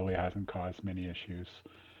really hasn't caused many issues.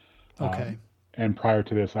 Okay. And prior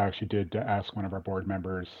to this, I actually did ask one of our board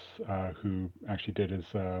members who actually did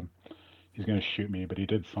he's going to shoot me, but he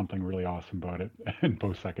did something really awesome about it in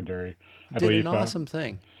post-secondary. I believe an awesome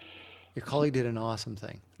thing. Your colleague did an awesome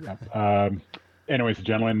thing. Yeah. Anyways, the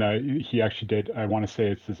gentleman, he actually did, I want to say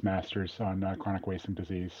it's his master's on chronic wasting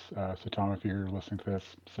disease. So Tom, if you're listening to this,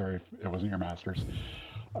 sorry if it wasn't your master's.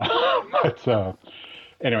 But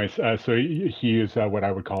anyways, so he is what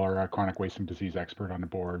I would call our chronic wasting disease expert on the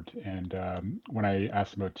board. And when I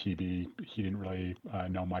asked him about TB, he didn't really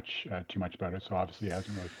know too much about it. So obviously he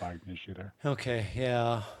hasn't really flagged an issue there. Okay.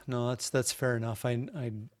 Yeah. No, that's fair enough.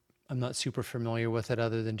 I'm not super familiar with it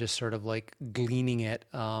other than just sort of like gleaning it,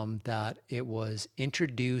 that it was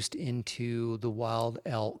introduced into the wild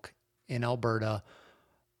elk in Alberta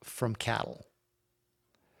from cattle.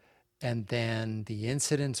 and then the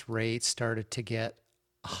incidence rate started to get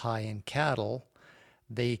high in cattle.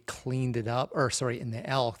 They cleaned it up, or sorry, in the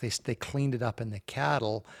elk, they cleaned it up in the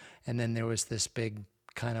cattle, and then there was this big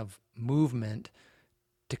kind of movement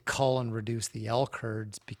to cull and reduce the elk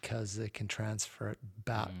herds because they can transfer it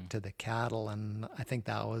back Mm. to the cattle. And I think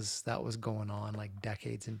that was going on like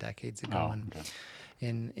decades and decades ago Oh, in okay.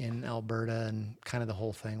 in Alberta, and kind of the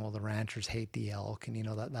whole thing. Well, the ranchers hate the elk, and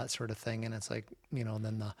that sort of thing. And it's like,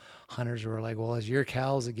 then the hunters were like, well, it's your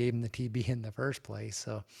cows that gave them the TB in the first place.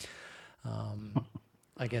 So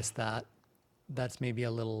I guess that's maybe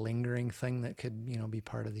a little lingering thing that could be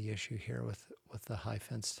part of the issue here with the high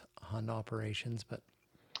fenced hunt operations. But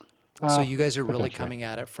so Uh, you guys are Potentially. really coming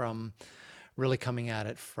at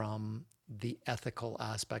it from the ethical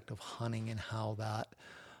aspect of hunting and how that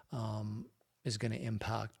is going to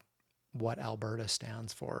impact what Alberta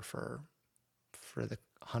stands for the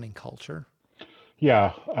hunting culture.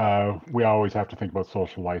 Yeah, we always have to think about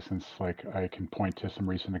social license. Like I can point to some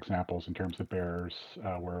recent examples in terms of bears,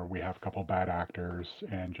 where we have a couple bad actors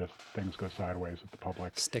and just things go sideways with the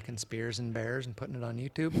public. Sticking spears in bears and putting it on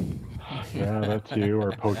YouTube. Yeah, that too,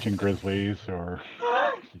 or poaching grizzlies, or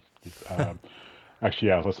um, actually,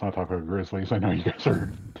 yeah, let's not talk about grizzlies. I know you guys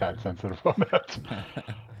are tad sensitive on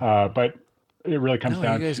that, but it really comes No, you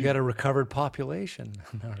down guys to got a recovered population.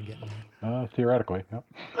 No, we're getting theoretically. Yep.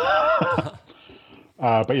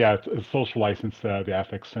 But yeah, it's social license, the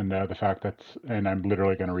ethics, and the fact that, and I'm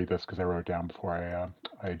literally going to read this because I wrote it down before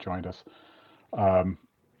I joined us. Um,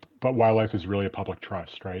 but wildlife is really a public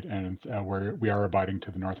trust, right? And we are abiding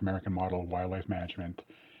to the North American model of wildlife management,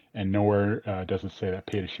 and nowhere does it say that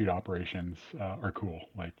pay-to-shoot operations are cool.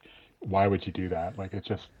 Like, why would you do that? Like, it's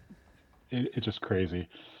just crazy.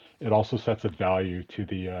 It also sets a value to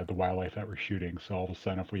the wildlife that we're shooting. So all of a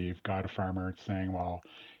sudden, if we've got a farmer saying, "Well,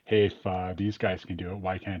 hey, if these guys can do it,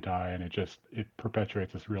 why can't I?" And it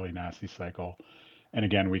perpetuates this really nasty cycle. And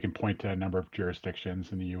again, we can point to a number of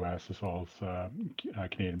jurisdictions in the U.S. as well as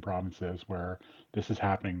Canadian provinces where this is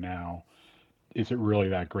happening now. Is it really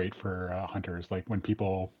that great for hunters? Like when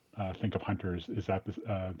people think of hunters, is that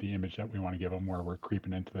the image that we want to give them, where we're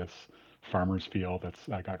creeping into this farmer's field that's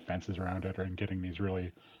got fences around it, and getting these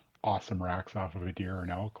really awesome racks off of a deer or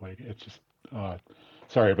an elk? Like it's just, uh,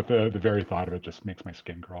 sorry, but the very thought of it just makes my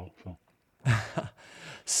skin crawl. So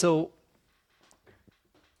So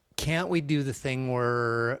can't we do the thing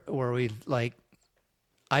where we like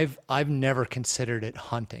I've never considered it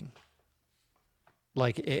hunting.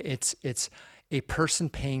 Like it's a person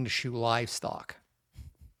paying to shoot livestock,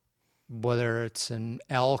 whether it's an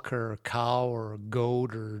elk or a cow or a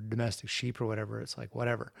goat or domestic sheep or whatever. It's like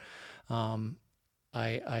whatever. Um,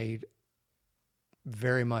 I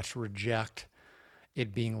very much reject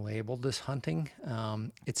it being labeled as hunting.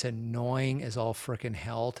 It's annoying as all frickin'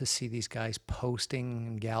 hell to see these guys posting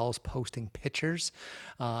and gals posting pictures,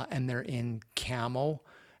 and they're in camo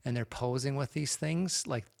and they're posing with these things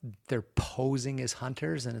like they're posing as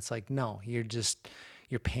hunters, and it's like, no, you're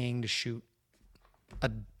paying to shoot a,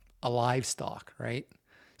 a livestock, right?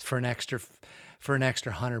 For an extra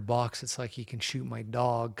 $100, it's like you can shoot my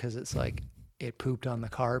dog because it's like it pooped on the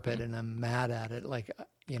carpet and I'm mad at it, like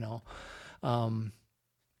you know. Um,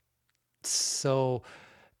 so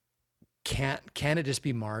can it just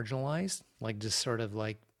be marginalized? Like just sort of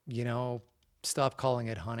like, stop calling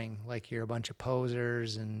it hunting. Like you're a bunch of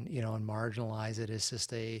posers and marginalize it as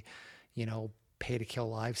just a, you know, pay to kill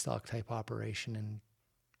livestock type operation. And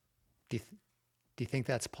do you, do you think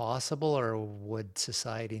that's possible, or would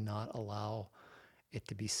society not allow it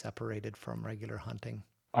to be separated from regular hunting?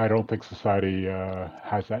 I don't think society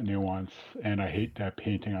has that nuance, and I hate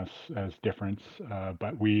painting us as different.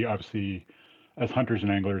 But we obviously, as hunters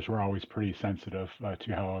and anglers, we're always pretty sensitive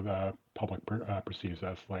to how the public perceives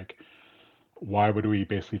us. Like, why would we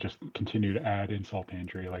basically just continue to add insult to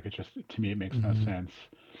injury? Like, it just, to me, it makes no Mm-hmm. sense.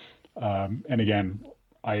 And again,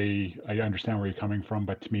 I understand where you're coming from,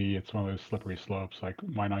 but to me, it's one of those slippery slopes. Like,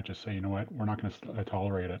 why not just say, you know what, we're not going to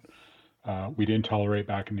tolerate it. We didn't tolerate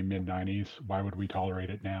back in the mid 90s. Why would we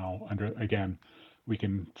tolerate it now? Again, we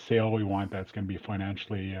can say all we want that's going to be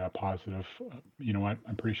financially positive. You know what?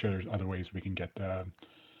 I'm pretty sure there's other ways we can get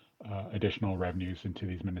additional revenues into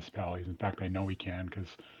these municipalities. In fact, I know we can because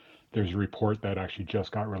there's a report that actually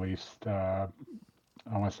just got released. I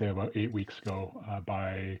want to say about 8 weeks ago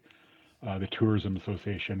by the Tourism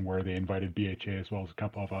Association, where they invited BHA as well as a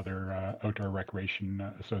couple of other outdoor recreation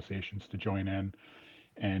associations to join in,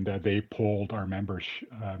 and they polled our members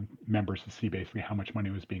to see basically how much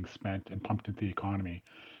money was being spent and pumped into the economy.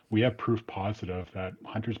 We have proof positive that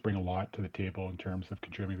hunters bring a lot to the table in terms of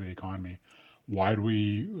contributing to the economy. Why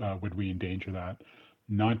would we endanger that?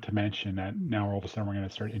 Not to mention that now all of a sudden we're going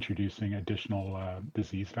to start introducing additional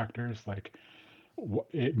disease vectors. Like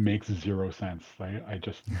it makes zero sense. Like I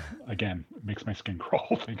just, again, it makes my skin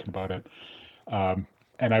crawl thinking about it.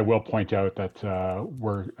 And I will point out that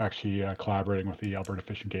we're actually collaborating with the Alberta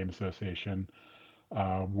Fish and Game Association.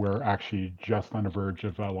 We're actually just on the verge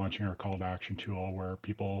of launching our call to action tool where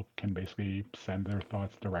people can basically send their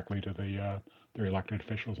thoughts directly to their elected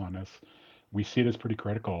officials on this. We see it as pretty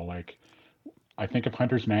critical. Like, I think if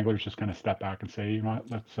hunters and anglers just kind of step back and say, you know what,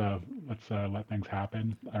 let's let things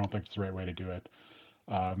happen, I don't think it's the right way to do it.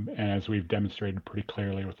 And as we've demonstrated pretty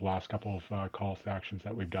clearly with the last couple of calls to actions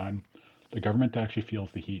that we've done, the government actually feels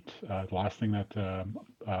the heat. The last thing that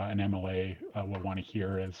an MLA will want to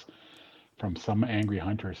hear is from some angry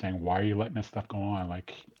hunter saying, "Why are you letting this stuff go on?"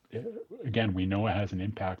 Like, again, we know it has an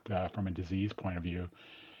impact from a disease point of view.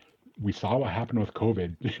 We saw what happened with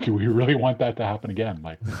COVID. Do we really want that to happen again?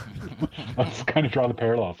 Like, let's kind of draw the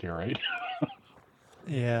parallels here, right?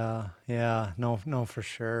 Yeah, yeah, no, for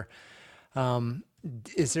sure.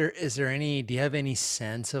 Is there any, do you have any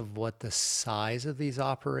sense of what the size of these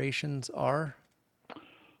operations are?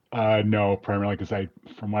 No, primarily because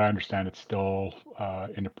from what I understand, it's still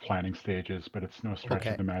in the planning stages, but it's no stretch of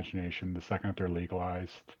Okay. the imagination. The second that they're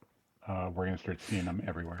legalized, we're going to start seeing them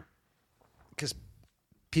everywhere. Because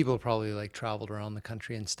people probably like traveled around the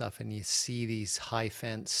country and stuff, and you see these high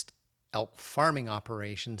fenced elk farming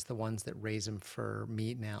operations, the ones that raise them for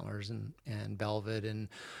meat and antlers and velvet and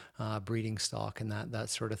breeding stock and that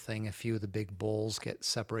sort of thing. A few of the big bulls get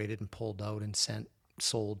separated and pulled out and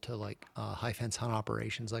sold to like high fence hunt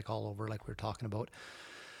operations, like all over, like we were talking about.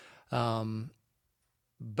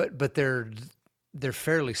 But they're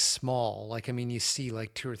fairly small. Like, I mean, you see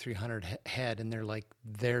like 200 or 300 head, and they're like,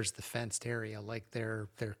 there's the fenced area. Like they're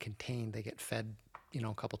contained. They get fed,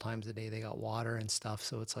 a couple times a day. They got water and stuff.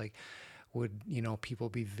 So it's like, would people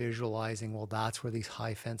be visualizing, well, that's where these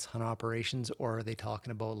high fence hunt operations, or are they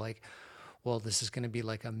talking about like, well, this is going to be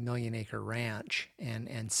like a 1,000,000-acre ranch,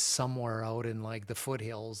 and somewhere out in like the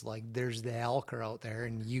foothills, like there's the elk are out there,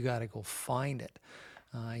 and you got to go find it.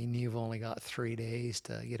 And you've only got 3 days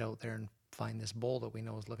to get out there and find this bull that we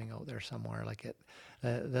know is living out there somewhere. Like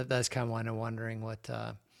that's kind of why I'm wondering what,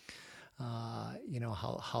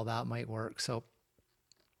 how that might work. So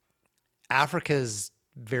Africa is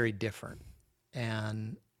very different,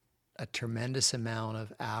 and a tremendous amount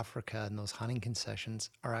of Africa and those hunting concessions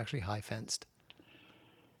are actually high fenced.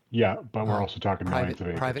 Yeah, but we're also talking millions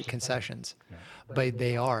of Private acres. concessions, Yeah. but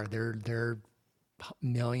they're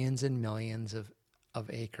millions and millions of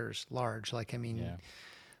acres large. Like, I mean, Yeah.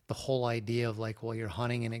 the whole idea of like, well, you're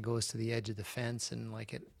hunting and it goes to the edge of the fence, and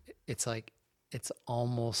like it's like, it's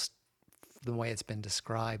almost the way it's been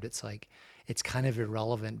described. It's like, it's kind of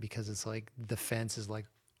irrelevant because it's like the fence is like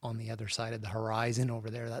on the other side of the horizon over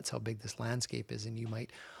there. That's how big this landscape is. And you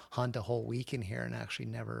might hunt a whole week in here and actually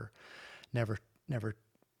never,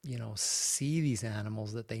 see these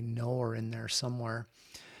animals that they know are in there somewhere.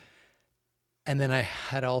 And then I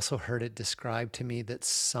had also heard it described to me that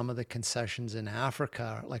some of the concessions in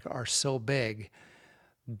Africa like are so big,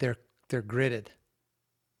 they're gridded.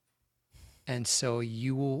 And so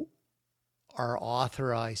you are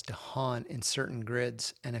authorized to hunt in certain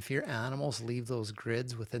grids. And if your animals leave those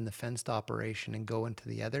grids within the fenced operation and go into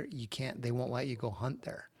the other, they won't let you go hunt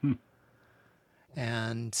there.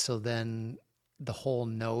 And so then the whole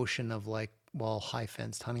notion of like, well, high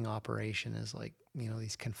fenced hunting operation is like,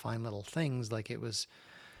 these confined little things. Like it was,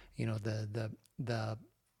 the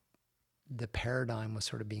paradigm was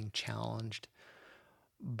sort of being challenged.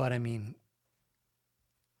 But I mean,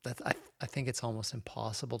 I think it's almost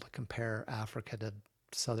impossible to compare Africa to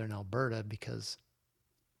southern Alberta, because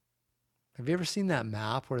have you ever seen that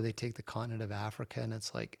map where they take the continent of Africa and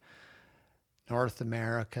it's like North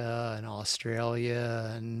America and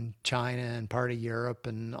Australia and China and part of Europe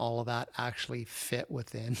and all of that actually fit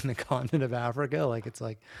within the continent of Africa? Like, it's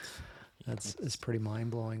like, it's pretty mind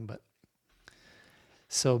blowing. But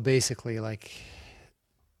so basically, like,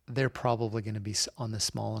 they're probably going to be on the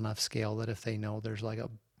small enough scale that if they know there's like a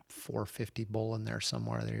 450 bull in there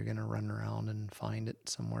somewhere, they're going to run around and find it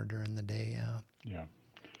somewhere during the day. Yeah.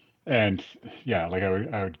 And yeah, like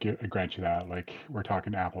I grant you that. Like we're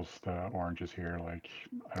talking apples to oranges here. Like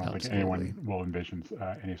I don't think anyone will envision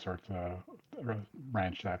any sort of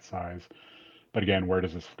ranch that size. But again, where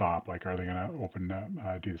does it stop? Like, are they going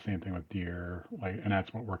to do the same thing with deer? Like, and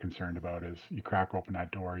that's what we're concerned about. Is you crack open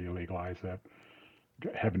that door, you legalize it.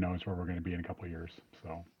 Heaven knows where we're going to be in a couple of years.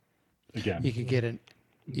 So again,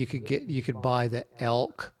 you could buy the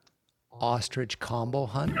elk ostrich combo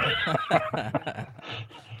hunt.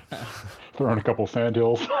 Throw in a couple sand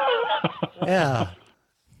hills. Yeah.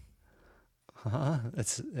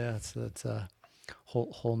 That's a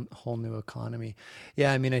whole new economy.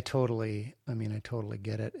 Yeah, I totally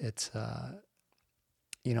get it. It's I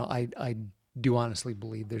do honestly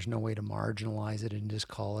believe there's no way to marginalize it and just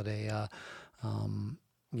call it an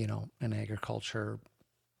agriculture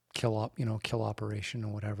kill operation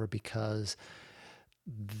or whatever, because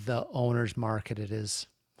the owners market it as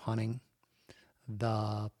hunting.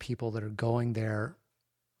 The people that are going there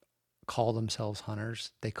call themselves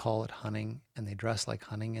hunters. They call it hunting and they dress like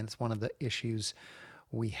hunting. And it's one of the issues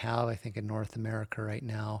we have, I think, in North America right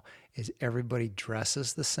now is everybody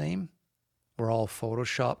dresses the same. We're all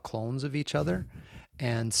Photoshop clones of each other.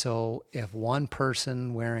 And so if one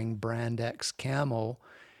person wearing brand X camo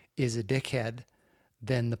is a dickhead,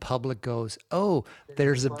 then the public goes, oh,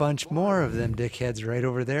 there's a bunch more of them dickheads right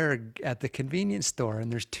over there at the convenience store.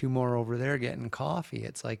 And there's two more over there getting coffee.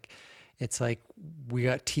 It's like we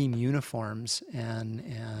got team uniforms and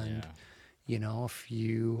Yeah. if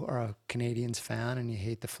you are a Canadians fan and you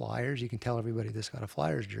hate the Flyers, you can tell everybody this got a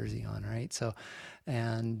Flyers jersey on, right? So,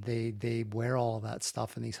 and they wear all of that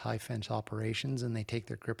stuff in these high fence operations, and they take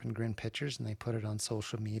their grip and grin pictures and they put it on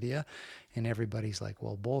social media, and everybody's like,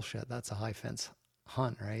 well, bullshit, that's a high fence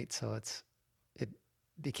hunt, right? So it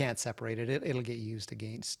you can't separate it. It'll get used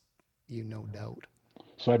against you, no doubt.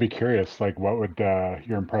 So I'd be curious, like, what would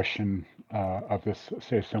your impression of this,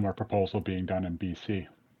 say, similar proposal being done in BC?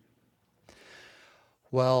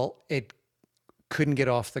 Well, it couldn't get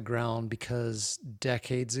off the ground because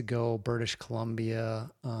decades ago, British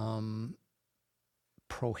Columbia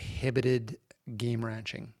prohibited game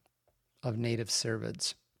ranching of native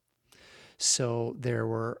cervids. So there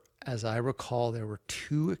were, as I recall, there were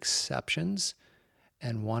two exceptions,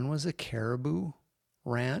 and one was a caribou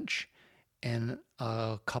ranch and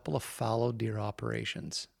a couple of fallow deer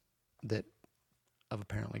operations that have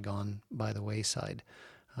apparently gone by the wayside.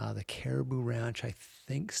 The caribou ranch, I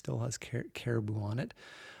think, still has caribou on it,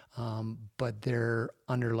 but they're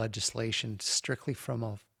under legislation strictly from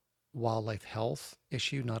a wildlife health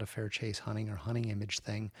issue, not a fair chase hunting or hunting image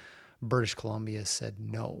thing. British Columbia said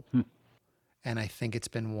no. Hmm. And I think it's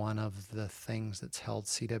been one of the things that's held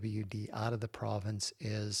CWD out of the province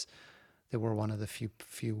is that we're one of the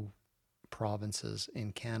few provinces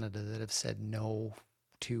in Canada that have said no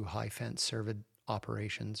to high fence cervid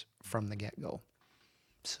operations from the get-go.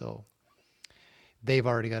 So they've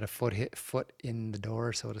already got a foot in the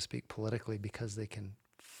door, so to speak, politically, because they can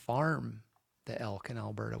farm the elk in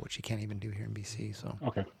Alberta, which you can't even do here in BC. So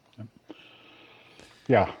Okay.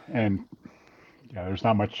 Yeah, and yeah, there's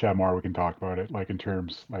not much more we can talk about it. Like in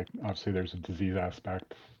terms, like obviously there's a disease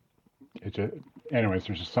aspect. It just, anyways,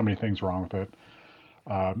 there's just so many things wrong with it.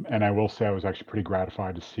 And I will say I was actually pretty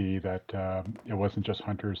gratified to see that it wasn't just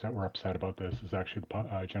hunters that were upset about this. It's actually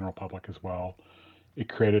the general public as well. It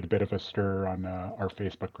created a bit of a stir on our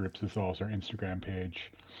Facebook groups as well as our Instagram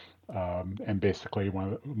page. And basically,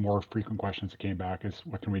 one of the more frequent questions that came back is,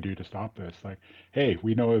 "What can we do to stop this?" Like, hey,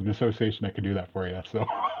 we know an association that can do that for you. So,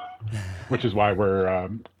 which is why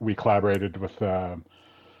we collaborated with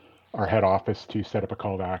our head office to set up a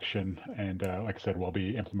call to action. And like I said, we'll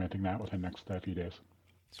be implementing that within the next few days.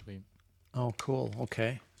 Sweet. oh, cool.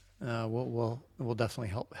 Okay. We'll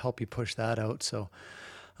definitely help you push that out. So,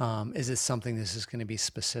 is it something this is going to be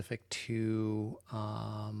specific to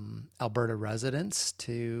Alberta residents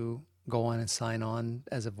to go on and sign on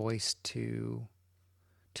as a voice to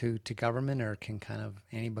government, or can kind of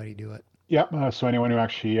anybody do it? Yeah, so anyone who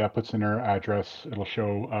actually puts in their address, it'll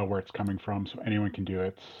show where it's coming from, so anyone can do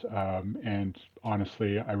it. And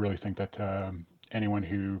honestly, I really think that anyone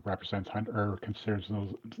who represents hunter or considers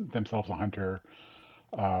themselves a hunter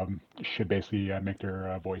should basically make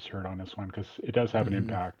their voice heard on this one because it does have an Mm-hmm.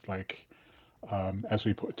 impact. Like as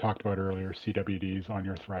we talked about earlier, CWDs on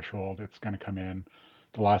your threshold, it's going to come in.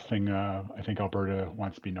 The last thing I think Alberta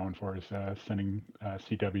wants to be known for is sending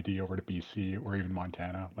CWD over to BC or even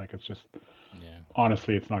Montana. Like it's just Yeah.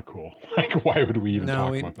 honestly, it's not cool. Like why would we even No,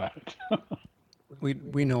 talk we about that?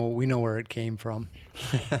 we know where it came from.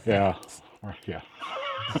 Yeah, yeah.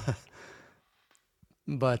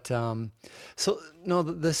 But so no,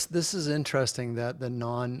 this is interesting that the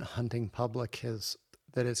non-hunting public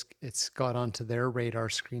it's got onto their radar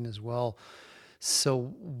screen as well.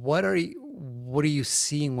 So what are you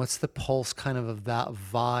seeing? What's the pulse kind of that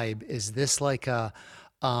vibe? Is this like a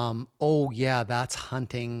oh yeah, that's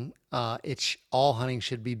hunting. All hunting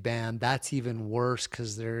should be banned. That's even worse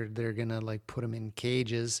because they're gonna like put them in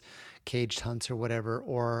cages, caged hunts or whatever.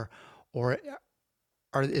 Or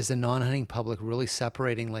is the non-hunting public really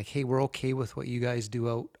separating like, hey, we're okay with what you guys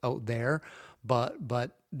do out there, but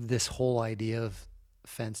this whole idea of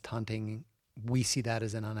fenced hunting we see that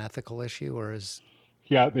as an unethical issue, or is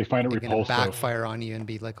Yeah, they find it it going to repulsive. backfire on you and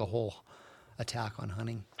be like a whole attack on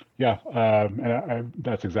hunting? Yeah, and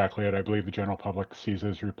that's exactly it. I believe the general public sees it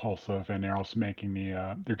as repulsive, and they're also making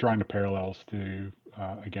they're drawing the parallels to,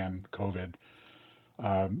 again, COVID.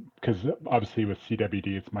 Because obviously with CWD,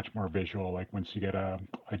 it's much more visual. Like once you get a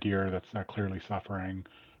deer that's clearly suffering,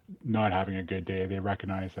 not having a good day, they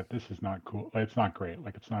recognize that this is not cool. It's not great.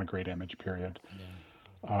 Like it's not a great image, period.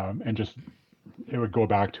 Yeah. And just it would go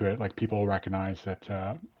back to it. Like people recognize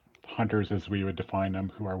that hunters, as we would define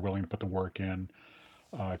them, who are willing to put the work in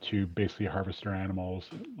to basically harvest their animals.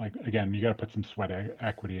 Like again, you got to put some sweat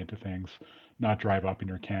equity into things, not drive up in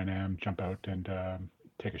your Can-Am, jump out and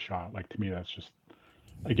take a shot. Like to me, that's just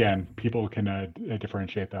again, people can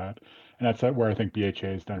differentiate that, and that's where I think BHA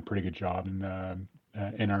has done a pretty good job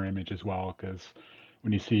in our image as well. Because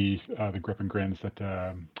when you see the grip and grins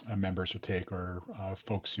that members will take, or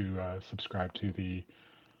folks who subscribe to the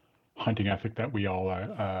hunting ethic that we all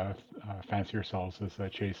fancy ourselves as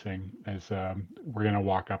chasing, as we're going to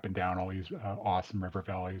walk up and down all these awesome river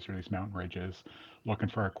valleys or these mountain ridges looking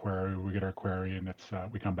for our quarry. We get our quarry and it's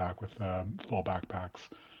we come back with full backpacks.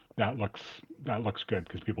 That looks that looks good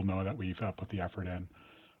because people know that we've put the effort in.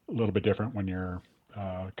 A little bit different when you're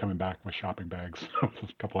coming back with shopping bags with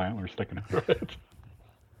a couple antlers sticking out of it.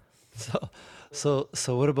 So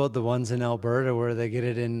what about the ones in Alberta where they get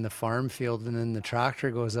it in the farm field and then the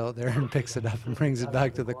tractor goes out there and picks it up and brings it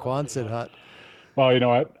back to the Quonset hut? Well, you know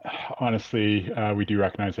what? Honestly, we do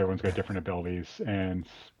recognize everyone's got different abilities, and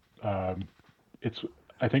um, it's.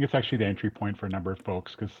 I think it's actually the entry point for a number of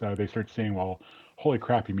folks because they start saying, "Well, holy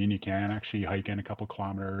crap! You mean you can actually hike in a couple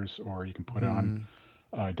kilometers, or you can put on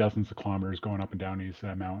Mm, dozens of kilometers going up and down these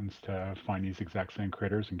mountains to find these exact same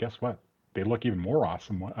critters?" And guess what? They look even more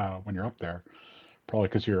awesome when you're up there. Probably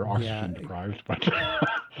because you're yeah. oxygen deprived,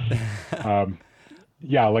 but um,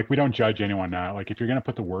 yeah, like we don't judge anyone now. Like if you're gonna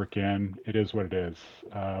put the work in, it is what it is.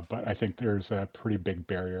 But I think there's a pretty big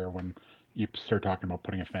barrier when you start talking about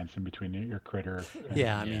putting a fence in between your critter and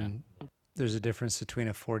Yeah, I Yeah. mean, there's a difference between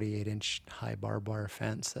a 48-inch high barbed wire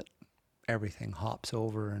fence that everything hops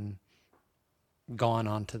over and gone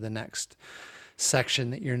on to the next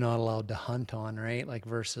section that you're not allowed to hunt on, right? Like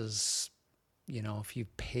versus, if you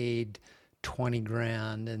paid 20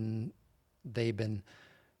 grand and they've been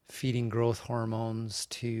feeding growth hormones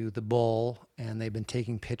to the bull and they've been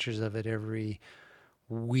taking pictures of it every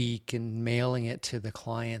week and mailing it to the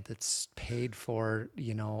client that's paid for,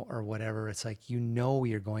 or whatever. It's like,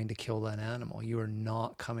 you're going to kill that animal. You are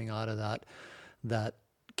not coming out of that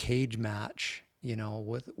cage match,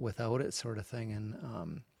 without it, sort of thing.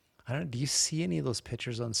 And I don't. Do you see any of those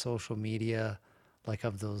pictures on social media, like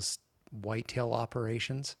of those whitetail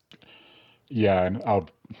operations? yeah, and I'll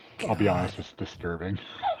be honest, God. it's disturbing.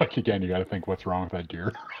 Like again, you got to think what's wrong with that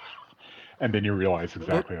deer, and then you realize But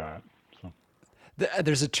exactly that. So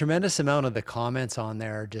there's a tremendous amount of the comments on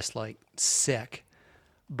there are just like sick.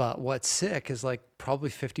 But what's sick is like probably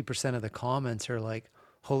 50% of the comments are like,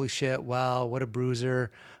 holy shit, wow, what a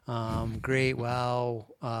bruiser. Great, wow.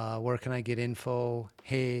 Where can I get info?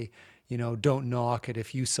 Hey, don't knock it.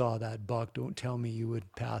 If you saw that buck, don't tell me you would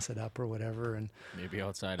pass it up or whatever. And Maybe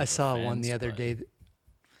outside I of a saw one fence, the other but day.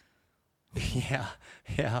 Yeah,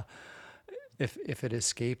 yeah. If it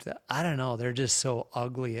escaped that, I don't know. They're just so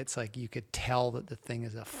ugly. It's like you could tell that the thing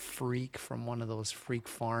is a freak from one of those freak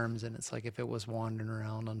farms. And it's like if it was wandering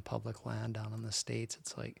around on public land down in the States,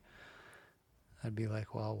 it's like I'd be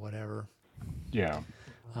like, well, whatever. yeah,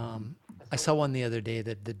 I saw one the other day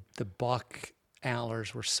that the buck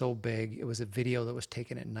antlers were so big. It was a video that was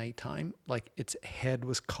taken at nighttime. Like its head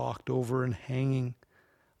was cocked over and hanging,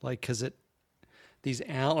 like because these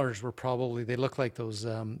antlers were probably, they look like those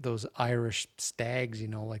Irish stags,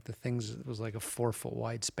 like the things. It was like a 4 foot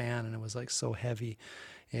wide span, and it was like so heavy.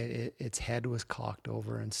 Its head was cocked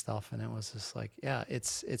over and stuff, and it was just like, yeah,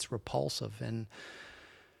 it's repulsive. And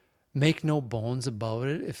make no bones about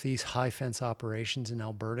it, if these high fence operations in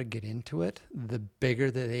Alberta get into it, the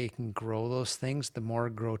bigger that they can grow those things, the more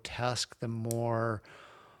grotesque, the more,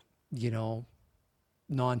 you know,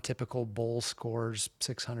 non-typical bull scores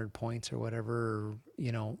 600 points or whatever,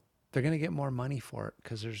 or, they're going to get more money for it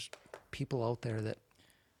because there's people out there that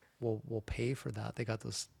will pay for that. They got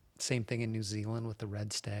this same thing in New Zealand with the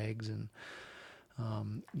red stags and,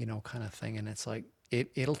 kind of thing. And it's like,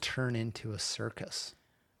 it'll turn into a circus.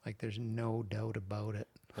 Like there's no doubt about it.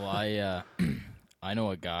 well, I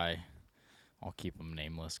know a guy. I'll keep him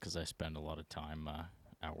nameless because I spend a lot of time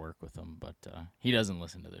at work with him, but he doesn't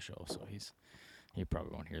listen to the show, so he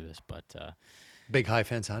probably won't hear this. But Big high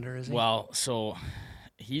fence hunter, is he? well, so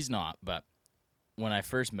he's not. But when I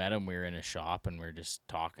first met him, we were in a shop and we were just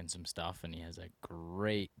talking some stuff, and he has a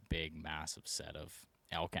great big massive set of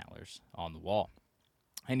elk antlers on the wall.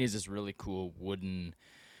 And he has this really cool wooden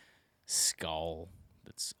skull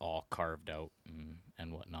that's all carved out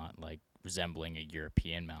and whatnot, like resembling a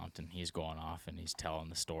European mount. And he's going off and he's telling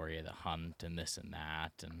the story of the hunt and this and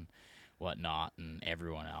that and whatnot. And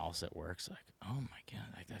everyone else at work's like, "Oh my god,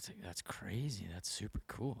 like that's crazy. That's super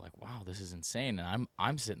cool. Like, wow, this is insane." And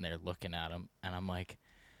I'm sitting there looking at him, and I'm like,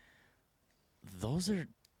 "Those are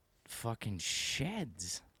fucking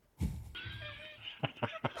sheds."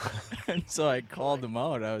 And so I called him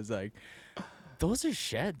out. I was like, "Those are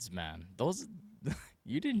sheds, man. Those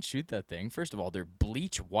you didn't shoot that thing. First of all, they're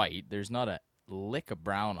bleach white. There's not a lick of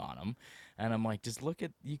brown on them." And I'm like, "Just look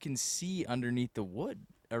at, you can see underneath the wood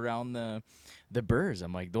around the burrs."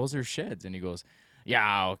 I'm like, "Those are sheds." And he goes,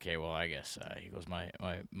 "Yeah, okay, well, I guess." He goes,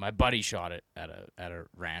 my buddy shot it at a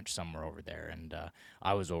ranch somewhere over there, and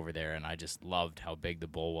I was over there, and I just loved how big the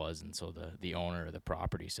bull was. And so the owner of the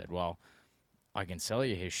property said, "Well, I can sell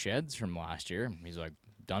you his sheds from last year." And he's like,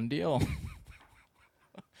 "Done deal."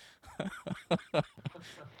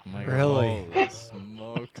 I'm like, Really? "Holy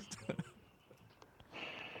smokes."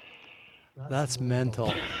 That's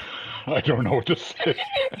mental. I don't know what to say.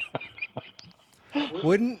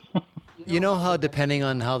 Wouldn't you know how depending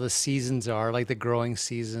on how the seasons are, like the growing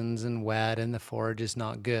seasons and wet and the forage is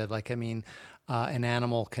not good. Like I mean, an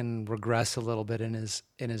animal can regress a little bit in his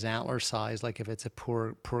antler size. Like if it's a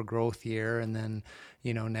poor growth year, and then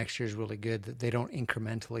next year's really good, that they don't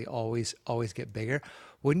incrementally always get bigger.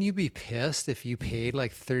 Wouldn't you be pissed if you paid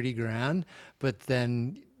like 30 grand, but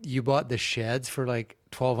then you bought the sheds for like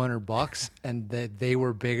 $1,200 and that they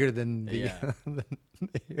were bigger than the Yeah. than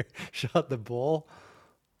you shot the bull?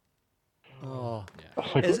 Oh, Yeah.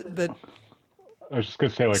 Like, but I was just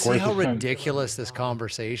gonna say, like, see where's how the sense? ridiculous this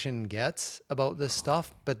conversation gets about this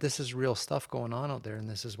stuff, but this is real stuff going on out there, and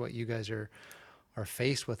this is what you guys are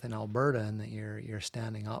faced with in Alberta, and that you're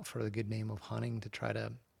standing up for the good name of hunting to try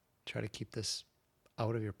to keep this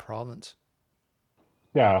out of your province.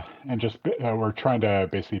 Yeah, and just we're trying to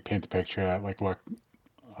basically paint the picture that, like, look,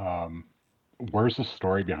 um, where's the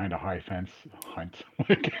story behind a high fence hunt?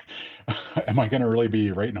 Like, am I gonna really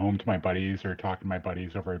be writing home to my buddies or talking to my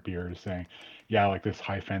buddies over a beer saying, yeah, like this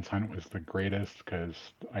high fence hunt was the greatest because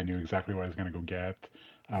I knew exactly what I was gonna go get.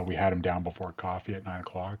 We had him down before coffee at 9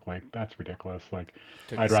 o'clock. Like, that's ridiculous. Like,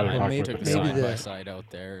 Took the I'd rather side, Well, talk maybe about took the the maybe feeling. side by the side out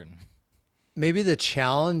there, and maybe the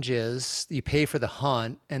challenge is you pay for the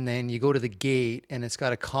hunt and then you go to the gate and it's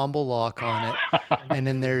got a combo lock on it, and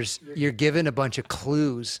then you're given a bunch of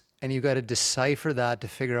clues and you got to decipher that to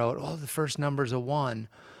figure out, oh, the first number's a 1,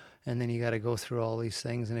 and then you got to go through all these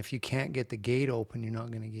things, and if you can't get the gate open, you're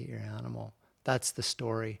not going to get your animal. That's the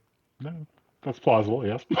story. No, that's plausible,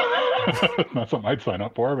 yes. Not something I'd sign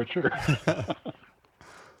up for, but sure.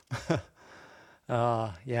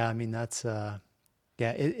 Yeah, I mean that's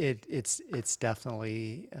yeah, it's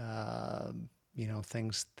definitely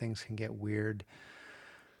things can get weird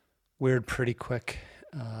pretty quick,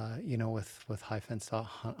 with high fence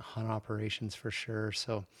hunt operations for sure.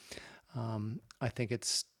 So I think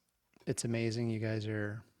it's amazing you guys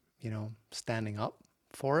are standing up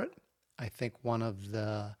for it. I think one of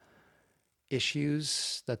the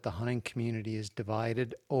issues that the hunting community is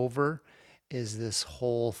divided over is this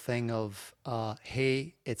whole thing of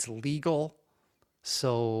hey, it's legal,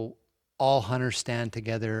 so all hunters stand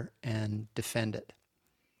together and defend it.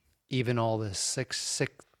 Even all this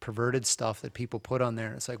sick perverted stuff that people put on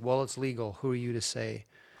there, it's like, well, it's legal, who are you to say,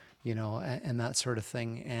 and that sort of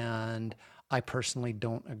thing. And I personally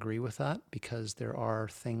don't agree with that, because there are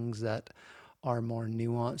things that are more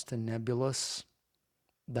nuanced and nebulous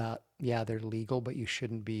that, yeah, they're legal, but you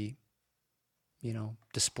shouldn't be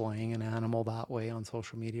displaying an animal that way on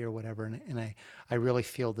social media or whatever. And I really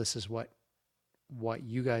feel this is what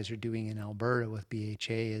you guys are doing in Alberta with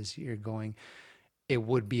BHA, is you're going, it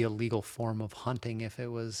would be a legal form of hunting if it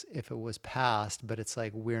was passed, but it's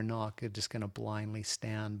like, we're not just going to blindly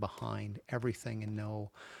stand behind everything and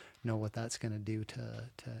know what that's going to do to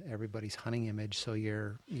everybody's hunting image. So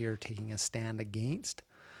you're taking a stand against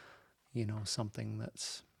something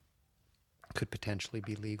that's could potentially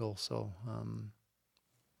be legal. So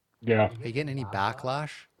Yeah, are you getting any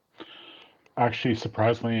backlash? actually,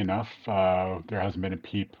 surprisingly enough, there hasn't been a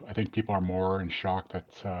peep. I think people are more in shock that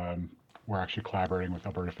we're actually collaborating with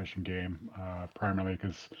Alberta Fish and Game, primarily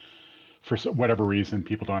because for whatever reason,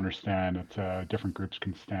 people don't understand that different groups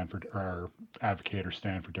can stand for or advocate or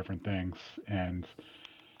stand for different things. And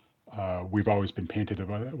we've always been painted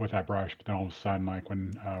with that brush, but then all of a sudden, like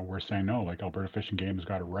when we're saying no, like Alberta Fish and Game has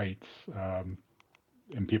got it right,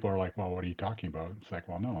 and people are like, well, what are you talking about? It's like,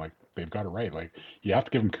 well, no, like they've got it right. Like you have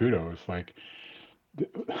to give them kudos. Like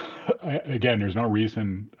again, there's no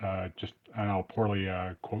reason. Just I'll poorly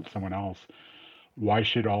quote someone else. Why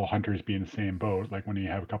should all hunters be in the same boat? Like when you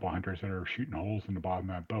have a couple of hunters that are shooting holes in the bottom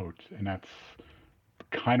of that boat, and that's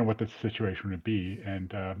kind of what the situation would be. And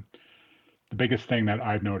the biggest thing that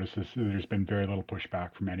I've noticed is there's been very little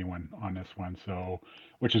pushback from anyone on this one, so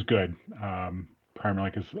which is good.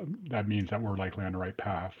 Primarily because that means that we're likely on the right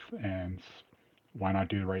path, and why not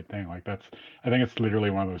do the right thing? Like that's, I think it's literally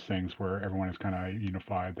one of those things where everyone is kind of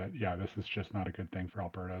unified that yeah, this is just not a good thing for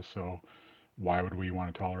Alberta. So why would we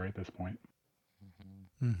want to tolerate this point?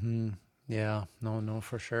 Mm-hmm. Yeah, no,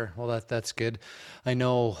 for sure. Well, that's good. I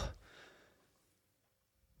know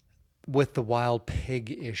with the wild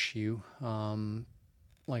pig issue,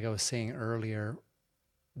 like I was saying earlier,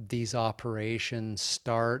 these operations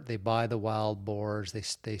they buy the wild boars,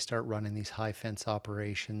 they start running these high fence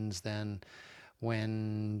operations. Then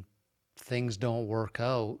when things don't work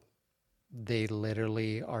out, they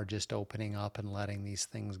literally are just opening up and letting these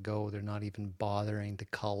things go. They're not even bothering to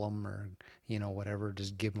cull them or, whatever,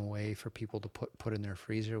 just give them away for people to put in their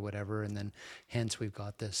freezer or whatever. And then hence we've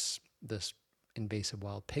got this invasive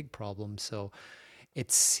wild pig problem. So it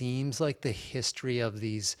seems like the history of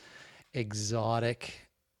these exotic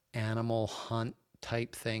animal hunt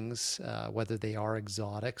type things, whether they are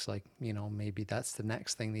exotics, like, maybe that's the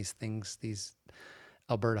next thing, these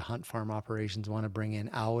Alberta hunt farm operations want to bring in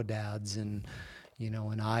aoudads and,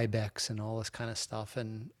 and ibex and all this kind of stuff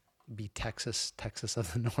and be Texas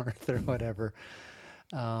of the North or whatever.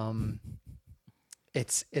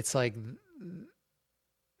 It's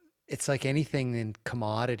like anything in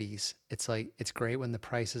commodities. It's like, it's great when the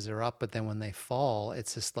prices are up, but then when they fall,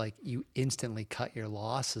 it's just like you instantly cut your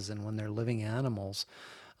losses. And when they're living animals,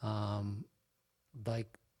 like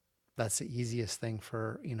that's the easiest thing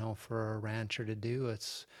for a rancher to do.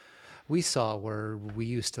 We saw where we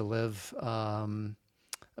used to live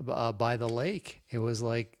by the lake. It was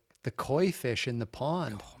like the koi fish in the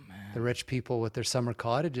pond. Oh man. The rich people with their summer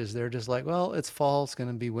cottages, they're just like, well, it's fall, it's going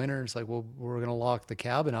to be winter. It's like, well, we're going to lock the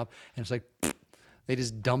cabin up. And it's like, they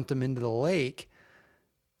just dumped them into the lake.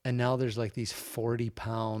 And now there's like these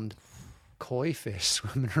 40-pound koi fish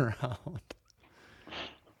swimming around.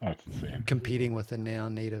 That's insane. Competing with the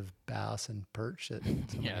native bass and perch that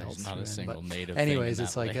Yeah, there's not a single native. Anyways, thing in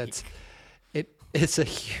it's that like lake. it's a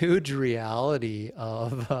huge reality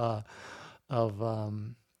of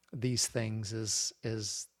these things is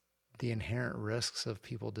the inherent risks of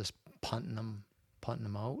people just punting them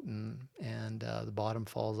out, and the bottom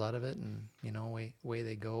falls out of it, and away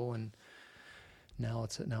they go, and now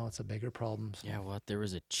it's a bigger problem. So. Yeah, there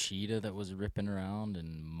was a cheetah that was ripping around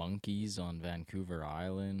and monkeys on Vancouver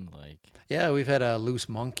Island, like. Yeah, we've had a loose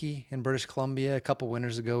monkey in British Columbia. A couple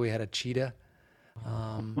winters ago, we had a cheetah.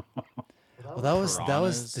 Well, that was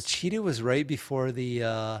the cheetah was right before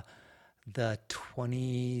the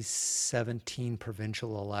 2017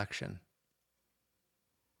 provincial election.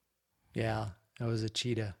 Yeah, that was a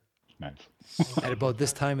cheetah. Nice. At about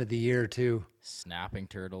this time of the year too. Snapping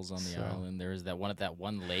turtles on the island. There was that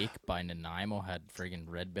one lake by Nanaimo had friggin'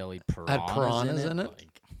 red-bellied piranhas in it.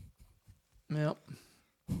 Like... Yep.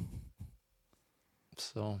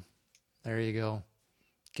 So, there you go.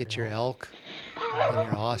 Get your elk and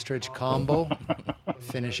your ostrich combo.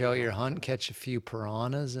 Finish out your hunt. Catch a few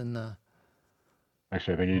piranhas and.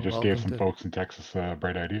 Actually, I think you just gave some folks in Texas a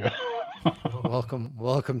bright idea. welcome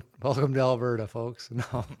to Alberta, folks.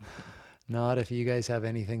 No, not if you guys have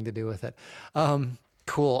anything to do with it.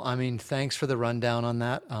 Cool. I mean, thanks for the rundown on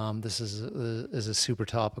that. This is a super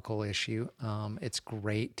topical issue. It's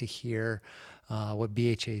great to hear what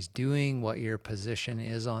BHA is doing, what your position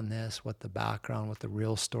is on this, what the background, what the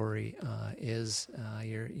real story is.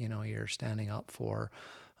 You're standing up for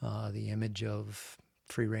the image of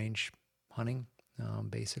free range hunting,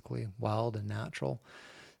 basically wild and natural.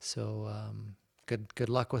 So good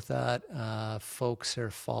luck with that. Folks are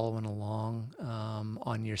following along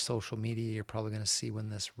on your social media. You're probably going to see when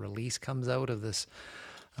this release comes out of this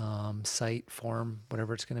site, forum,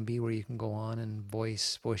 whatever it's going to be, where you can go on and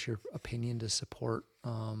voice your opinion to support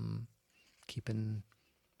keeping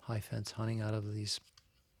high fence hunting out of these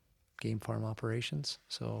game farm operations.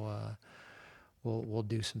 So we'll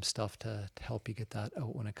do some stuff to help you get that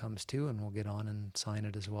out when it comes to, and we'll get on and sign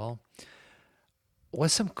it as well.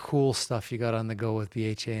 What's some cool stuff you got on the go with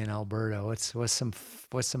BHA in Alberta? What's some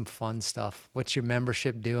fun stuff? What's your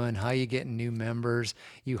membership doing? How you getting new members?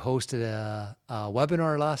 You hosted a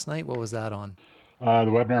webinar last night. What was that on? The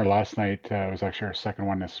webinar last night was actually our second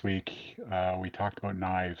one this week. We talked about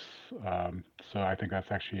knives. So I think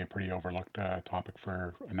that's actually a pretty overlooked topic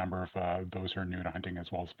for a number of those who are new to hunting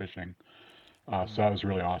as well as fishing. So that was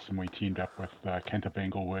really awesome. We teamed up with Kent of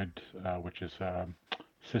Englewood, which is a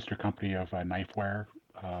sister company of Knifeware,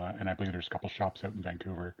 and I believe there's a couple shops out in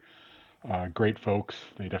Vancouver. Great folks.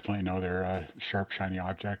 They definitely know their sharp, shiny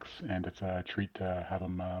objects, and it's a treat to have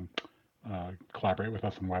them collaborate with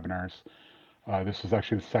us on webinars. This is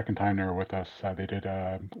actually the second time they were with us. They did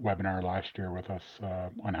a webinar last year with us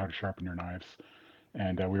on how to sharpen your knives.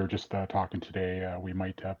 And we were just talking today. We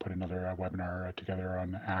might put another webinar together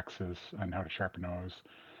on axes and how to sharpen those.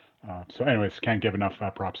 So, anyways, can't give enough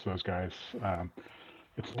props to those guys.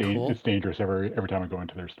 Cool. It's dangerous every time I go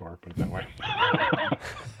into their store. Put it that way.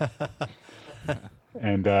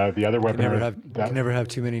 And the other webinar You can never have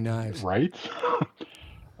too many knives. right.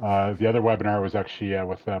 The other webinar was actually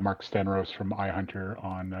with Mark Stenrose from iHunter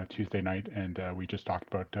on Tuesday night, and we just talked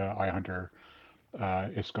about iHunter.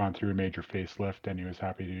 It's gone through a major facelift, and he was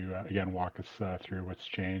happy to again walk us through what's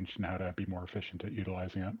changed and how to be more efficient at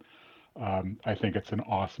utilizing it. I think it's an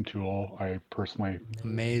awesome tool. I personally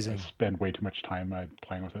Amazing. spend way too much time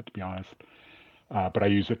playing with it, to be honest. But I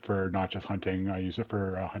use it for not just hunting. I use it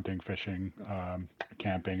for hunting, fishing,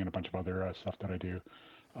 camping, and a bunch of other stuff that I do.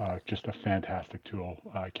 Just a fantastic tool.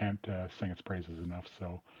 I can't sing its praises enough.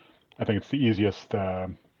 So I think it's the easiest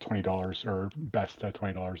 $20 or best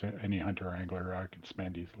 $20 any hunter or angler can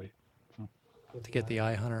spend easily. So. To get the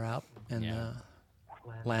iHunter app and Yeah.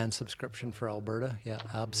 land subscription for Alberta. Yeah,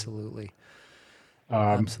 absolutely. Um,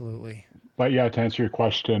 Absolutely. but yeah, to answer your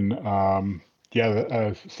question,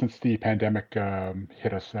 yeah, since the pandemic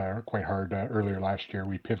hit us quite hard earlier last year,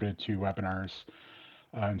 we pivoted to webinars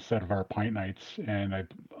instead of our pint nights. And I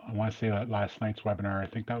want to say that last night's webinar, I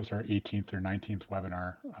think that was our 18th or 19th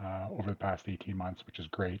webinar over the past 18 months, which is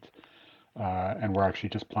great. And we're actually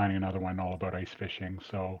just planning another one all about ice fishing.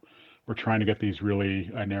 So we're trying to get these really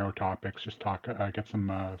narrow topics, just get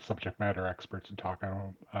some subject matter experts and talk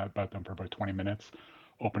about them for about 20 minutes,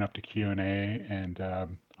 open up to Q&A, and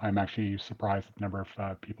I'm actually surprised at the number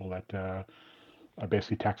of people that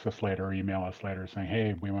basically text us later or email us later saying,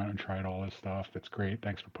 hey, we went and tried all this stuff. It's great.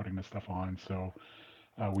 Thanks for putting this stuff on. So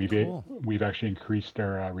Cool. we've actually increased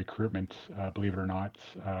our recruitment, believe it or not.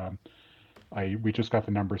 We just got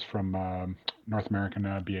the numbers from North American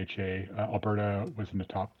BHA. Alberta was in the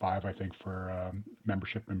top 5, I think, for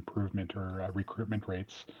membership improvement or recruitment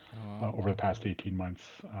rates over the past 18 months.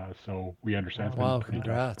 So we understand it's been Wow, pretty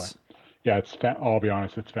tough, but congrats. yeah, I'll be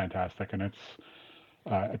honest, it's fantastic, and it's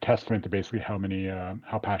a testament to basically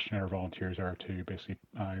how passionate our volunteers are to basically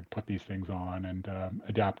put these things on and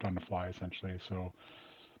adapt on the fly, essentially. So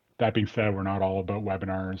that being said, we're not all about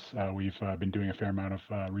webinars. We've been doing a fair amount of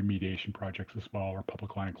remediation projects as well, or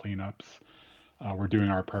public land cleanups. We're doing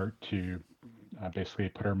our part to basically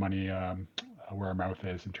put our money where our mouth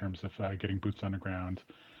is in terms of getting boots on the ground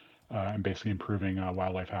and basically improving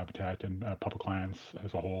wildlife habitat and public lands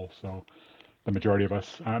as a whole. So the majority of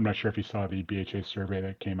us, I'm not sure if you saw the BHA survey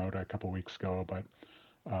that came out a couple of weeks ago, but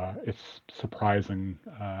it's surprising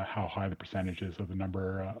how high the percentage is of the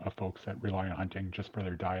number of folks that rely on hunting just for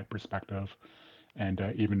their diet perspective, and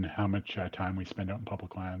even how much time we spend out in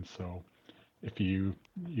public lands. So if you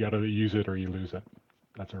got to use it or you lose it.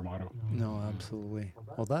 That's our motto. No, absolutely.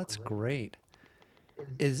 Well, that's great.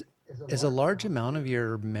 Is is a large amount of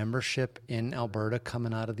your membership in Alberta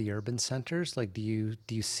coming out of the urban centers? Like, do you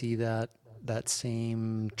see that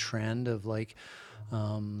same trend of like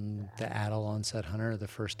the adult onset hunter, the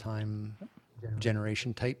first time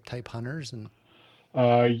generation type hunters, and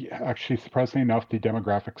Actually, surprisingly enough, the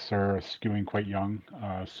demographics are skewing quite young.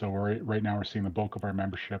 So right now we're seeing the bulk of our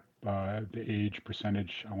membership, the age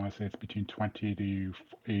percentage, I want to say it's between 20 to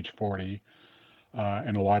age 40.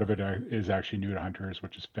 And a lot of it is actually new to hunters,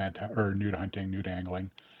 which is fantastic, or new to hunting, new to angling.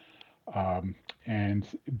 And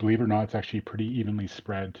believe it or not, it's actually pretty evenly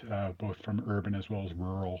spread, both from urban as well as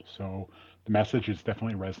rural. So the message is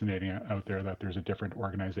definitely resonating out there that there's a different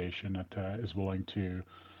organization that is willing to,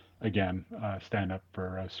 again, stand up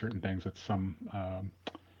for certain things that some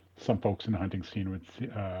folks in the hunting scene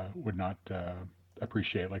would not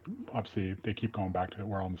appreciate. Like obviously, they keep going back to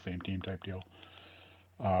we're all on the same team type deal.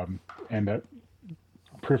 And that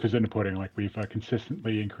proof is in the pudding. Like we've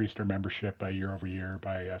consistently increased our membership year over year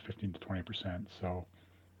by 15 to 20%. So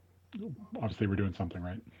obviously we're doing something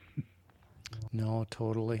right. no,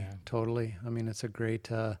 totally, Yeah. totally. I mean, it's a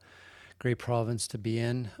great province to be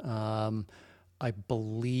in. I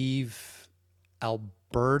believe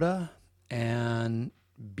Alberta and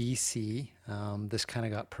BC, this kind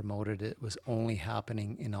of got promoted. It was only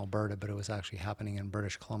happening in Alberta, but it was actually happening in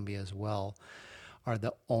British Columbia as well, are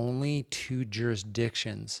the only two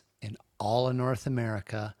jurisdictions in all of North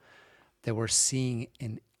America that we're seeing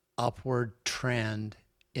an upward trend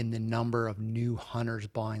in the number of new hunters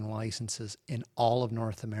buying licenses in all of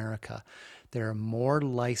North America. There are more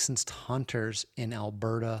licensed hunters in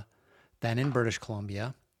Alberta than in British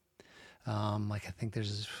Columbia. Like I think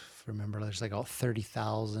there's like about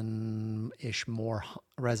 30,000-ish more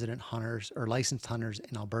resident hunters or licensed hunters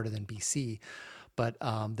in Alberta than BC. But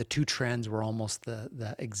the two trends were almost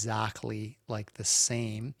the exactly like the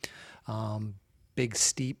same. Big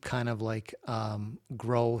steep kind of like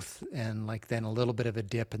growth, and like then a little bit of a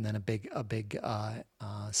dip, and then a big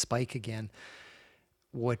spike again,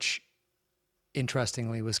 which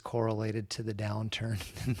interestingly was correlated to the downturn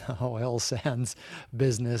in the oil sands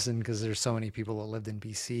business. And because there's so many people that lived in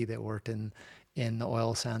BC that worked in the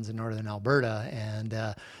oil sands in northern Alberta, and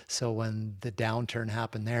so when the downturn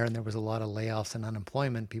happened there and there was a lot of layoffs and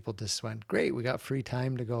unemployment, people just went, great, we got free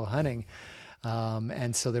time to go hunting.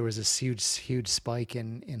 And so there was this huge spike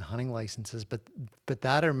in hunting licenses. But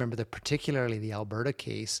that, I remember that particularly the Alberta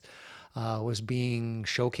case was being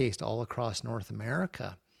showcased all across North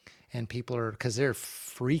America. And people are, because they're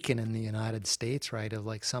freaking in the United States, right? Of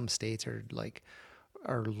like some states are like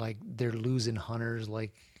they're losing hunters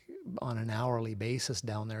like on an hourly basis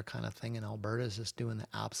down there, kind of thing. And Alberta is just doing the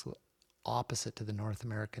absolute opposite to the North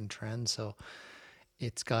American trend. So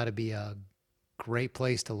it's got to be a great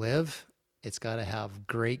place to live. It's got to have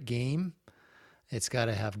great game. It's got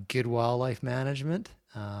to have good wildlife management,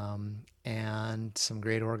 and some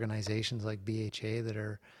great organizations like BHA that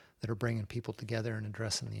are bringing people together and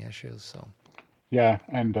addressing the issues. So, Yeah,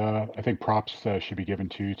 and I think props should be given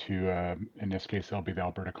to in this case, it'll be the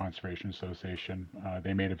Alberta Conservation Association.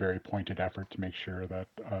 They made a very pointed effort to make sure that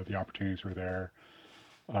the opportunities were there.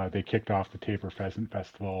 They kicked off the Taper Pheasant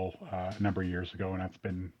Festival a number of years ago, and that's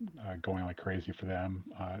been going like crazy for them.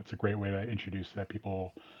 It's a great way to introduce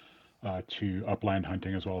people to upland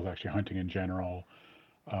hunting as well as actually hunting in general.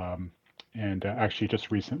 And actually, just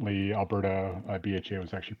recently, Alberta BHA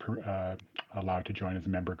was actually allowed to join as a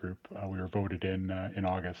member group. We were voted in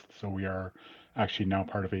August, so we are actually now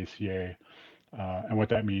part of ACA. And what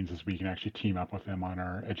that means is we can actually team up with them on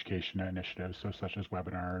our education initiatives, so such as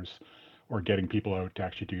webinars, or getting people out to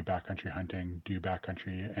actually do backcountry hunting, do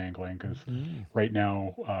backcountry angling. Because right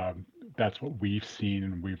now, that's what we've seen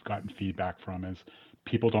and we've gotten feedback from is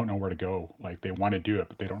people don't know where to go. Like they want to do it,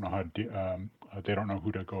 but they don't know how to do. They don't know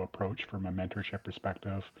who to go approach from a mentorship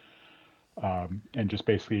perspective. And just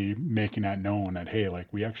basically making that known that, hey, like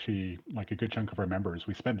we actually, like a good chunk of our members,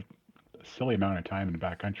 we spend a silly amount of time in the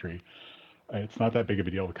backcountry. It's not that big of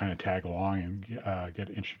a deal to kind of tag along and get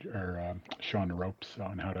shown the ropes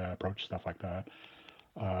on how to approach stuff like that.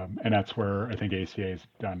 And that's where I think ACA has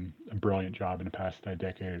done a brilliant job in the past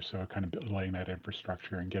decade or so, kind of laying that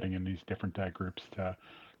infrastructure and getting in these different groups to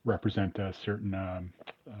represent certain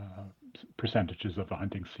percentages of the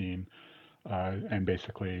hunting scene, and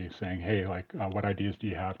basically saying, hey, like what ideas do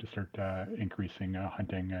you have to start increasing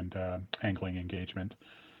hunting and angling engagement?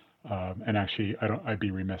 And actually, I'd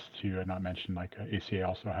be remiss to not mention like ACA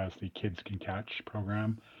also has the Kids Can Catch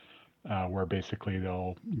program, where basically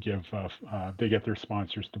they'll give they get their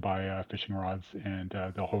sponsors to buy fishing rods, and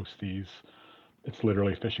they'll host these. It's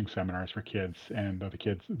literally fishing seminars for kids, and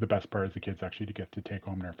the best part is the kids actually to get to take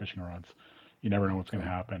home their fishing rods. You never know what's going to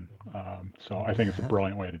happen. So I think it's a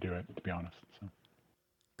brilliant way to do it, to be honest. So.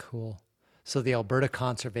 Cool. So the Alberta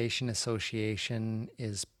Conservation Association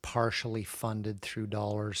is partially funded through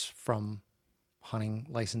dollars from hunting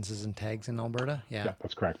licenses and tags in Alberta. Yeah,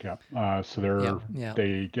 that's correct. Yeah. So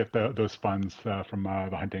they get those funds from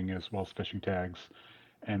the hunting as well as fishing tags,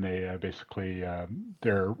 and they basically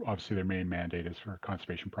their main mandate is for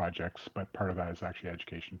conservation projects, but part of that is actually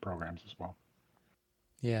education programs as well.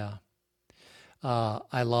 Yeah.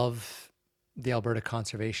 I love the Alberta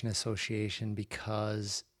Conservation Association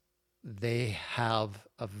because they have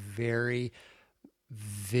a very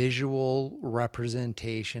visual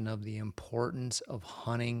representation of the importance of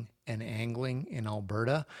hunting and angling in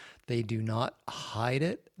Alberta. They do not hide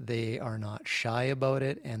it. They are not shy about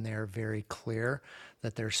it. And they're very clear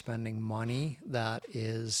that they're spending money that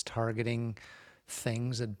is targeting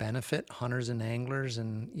things that benefit hunters and anglers.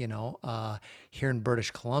 And, here in British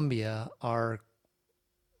Columbia, our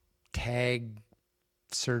tag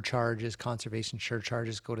surcharges, conservation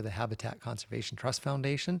surcharges go to the Habitat Conservation Trust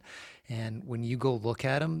Foundation. And when you go look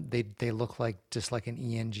at them, they look like just like an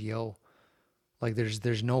ENGO. Like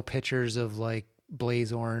there's no pictures of like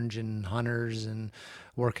Blaze Orange and hunters and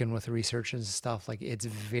working with researchers and stuff. Like it's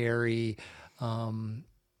very,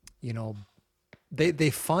 you know, they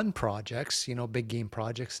fund projects, you know, big game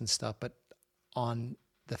projects and stuff, but on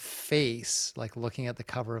the face, like looking at the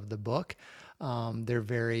cover of the book, they're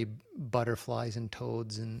very butterflies and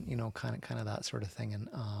toads and, you know, kind of that sort of thing. And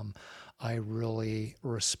I really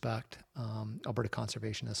respect Alberta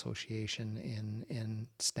Conservation Association in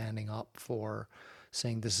standing up for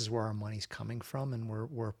saying this is where our money's coming from, and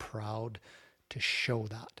we're proud to show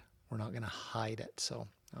that. We're not going to hide it. So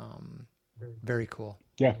very cool.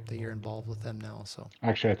 Yeah. That you're involved with them now. So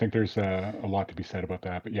Actually, I think there's a lot to be said about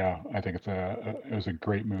that. But yeah, I think it was a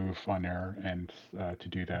great move on there and to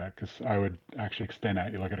do that, because I would actually extend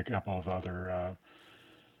that. You look at a couple of other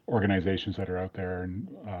organizations that are out there, and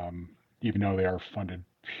even though they are funded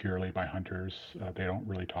purely by hunters, they don't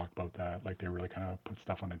really talk about that. Like they really kind of put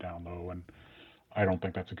stuff on the down low, and I don't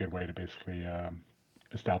think that's a good way to basically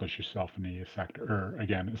establish yourself in the sector, or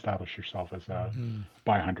again, establish yourself as a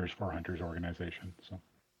by hunters for hunters organization. So.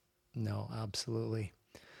 no, absolutely.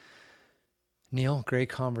 Neil, great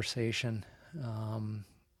conversation.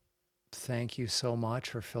 Thank you so much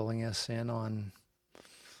for filling us in on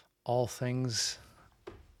all things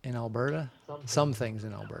in Alberta. Some things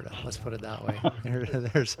in Alberta. Let's put it that way.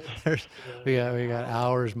 There's we got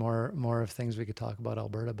hours more of things we could talk about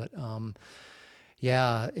Alberta, but I'm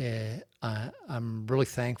really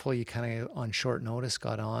thankful you kind of on short notice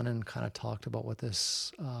got on and kind of talked about what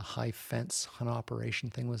this high fence hunt operation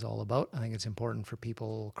thing was all about. I think it's important for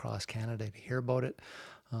people across Canada to hear about it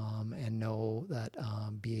and know that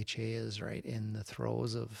BHA is right in the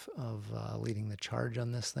throes of leading the charge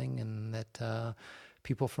on this thing, and that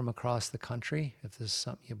people from across the country, if this is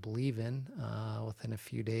something you believe in, within a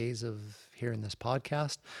few days of hearing this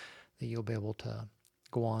podcast, that you'll be able to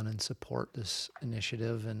go on and support this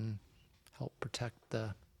initiative and help protect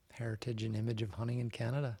the heritage and image of hunting in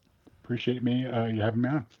Canada. Appreciate you having me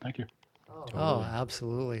on. Thank you. Oh,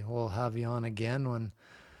 absolutely. We'll have you on again when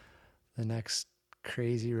the next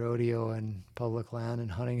crazy rodeo and public land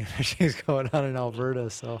and hunting and fishing is going on in Alberta.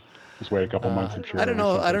 So just wait a couple months, I'm sure. I don't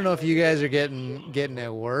know if you guys are getting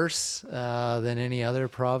it worse than any other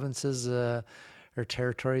provinces or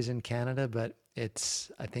territories in Canada, but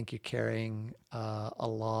I think you're carrying a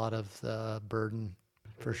lot of the burden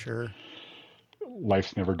for sure.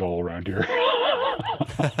 Life's never dull around here.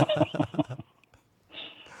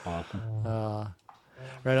 Awesome.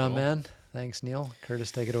 Right on, man. Thanks, Neil. Curtis,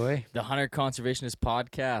 take it away. The Hunter Conservationist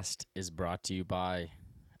Podcast is brought to you by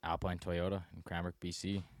Alpine Toyota in Cranbrook,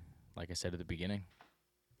 BC. Like I said at the beginning,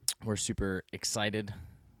 we're super excited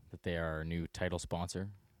that they are our new title sponsor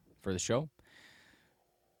for the show.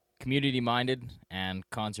 Community-minded and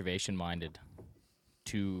conservation-minded,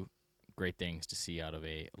 two great things to see out of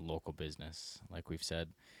a local business. Like we've said,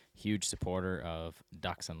 huge supporter of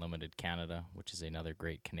Ducks Unlimited Canada, which is another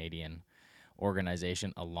great Canadian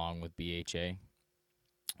organization along with BHA.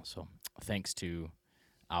 So thanks to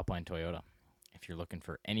Alpine Toyota. If you're looking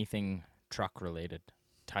for anything truck-related,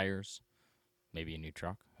 tires, maybe a new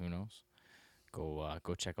truck, who knows, go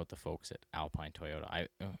check out the folks at Alpine Toyota. I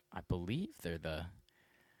believe they're the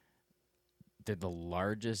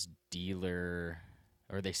largest dealer,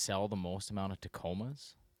 or they sell the most amount of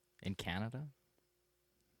Tacomas in Canada.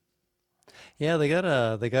 Yeah, they got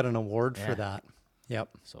an award for that. Yep.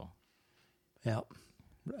 So, yep,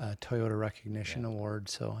 Toyota Recognition Award.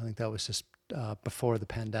 So I think that was just before the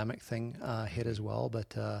pandemic thing hit as well.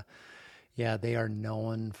 But yeah, they are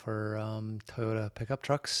known for Toyota pickup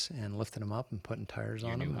trucks and lifting them up and putting tires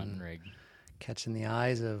on them and rig. catching the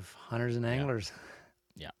eyes of hunters and anglers.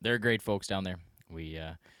 Yeah, they're great folks down there. We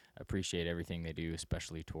appreciate everything they do,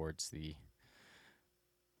 especially towards the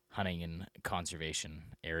hunting and conservation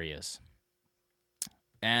areas.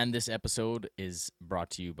 And this episode is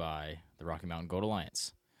brought to you by the Rocky Mountain Goat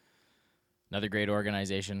Alliance. Another great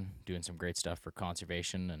organization doing some great stuff for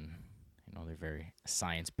conservation, and they're very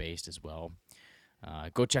science-based as well.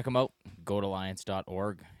 Go check them out,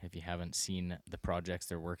 goatalliance.org. If you haven't seen the projects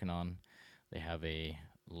they're working on, they have a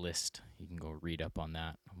list. You can go read up on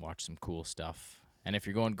that, watch some cool stuff. And if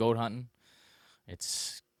you're going goat hunting,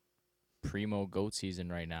 it's primo goat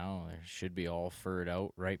season right now. There should be all furred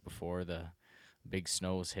out right before the big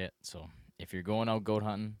snows hit. So if you're going out goat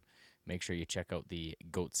hunting, make sure you check out the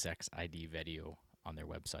Goat Sex ID video on their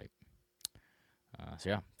website.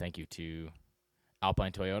 Thank you to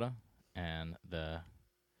Alpine Toyota and the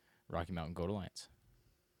Rocky Mountain Goat Alliance.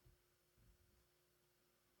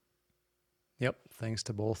 Yep, thanks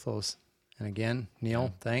to both those. And again,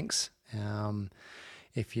 Neil, thanks.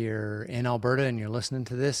 If you're in Alberta and you're listening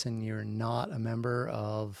to this and you're not a member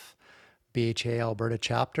of BHA Alberta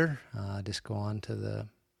chapter. Just go on to the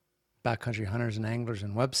Backcountry Hunters and Anglers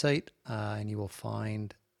and website, and you will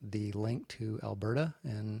find the link to Alberta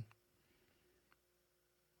and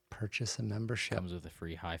purchase a membership. Comes with a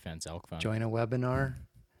free high fence elk fund. Join a webinar.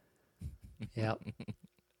 Yep.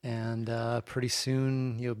 And pretty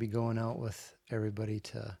soon you'll be going out with everybody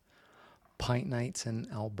to pint nights in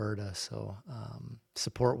Alberta. So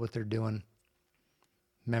support what they're doing.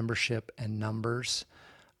 Membership and numbers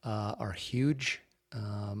are huge.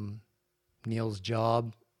 Neil's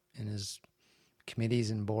job and his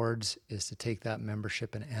committees and boards is to take that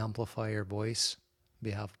membership and amplify your voice on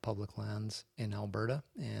behalf of public lands in Alberta,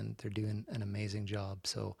 and they're doing an amazing job.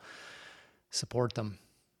 So support them.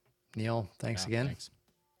 Neil, thanks again. Thanks.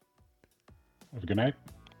 Have a good night.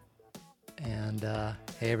 And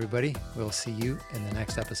hey, everybody, we'll see you in the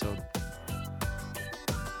next episode.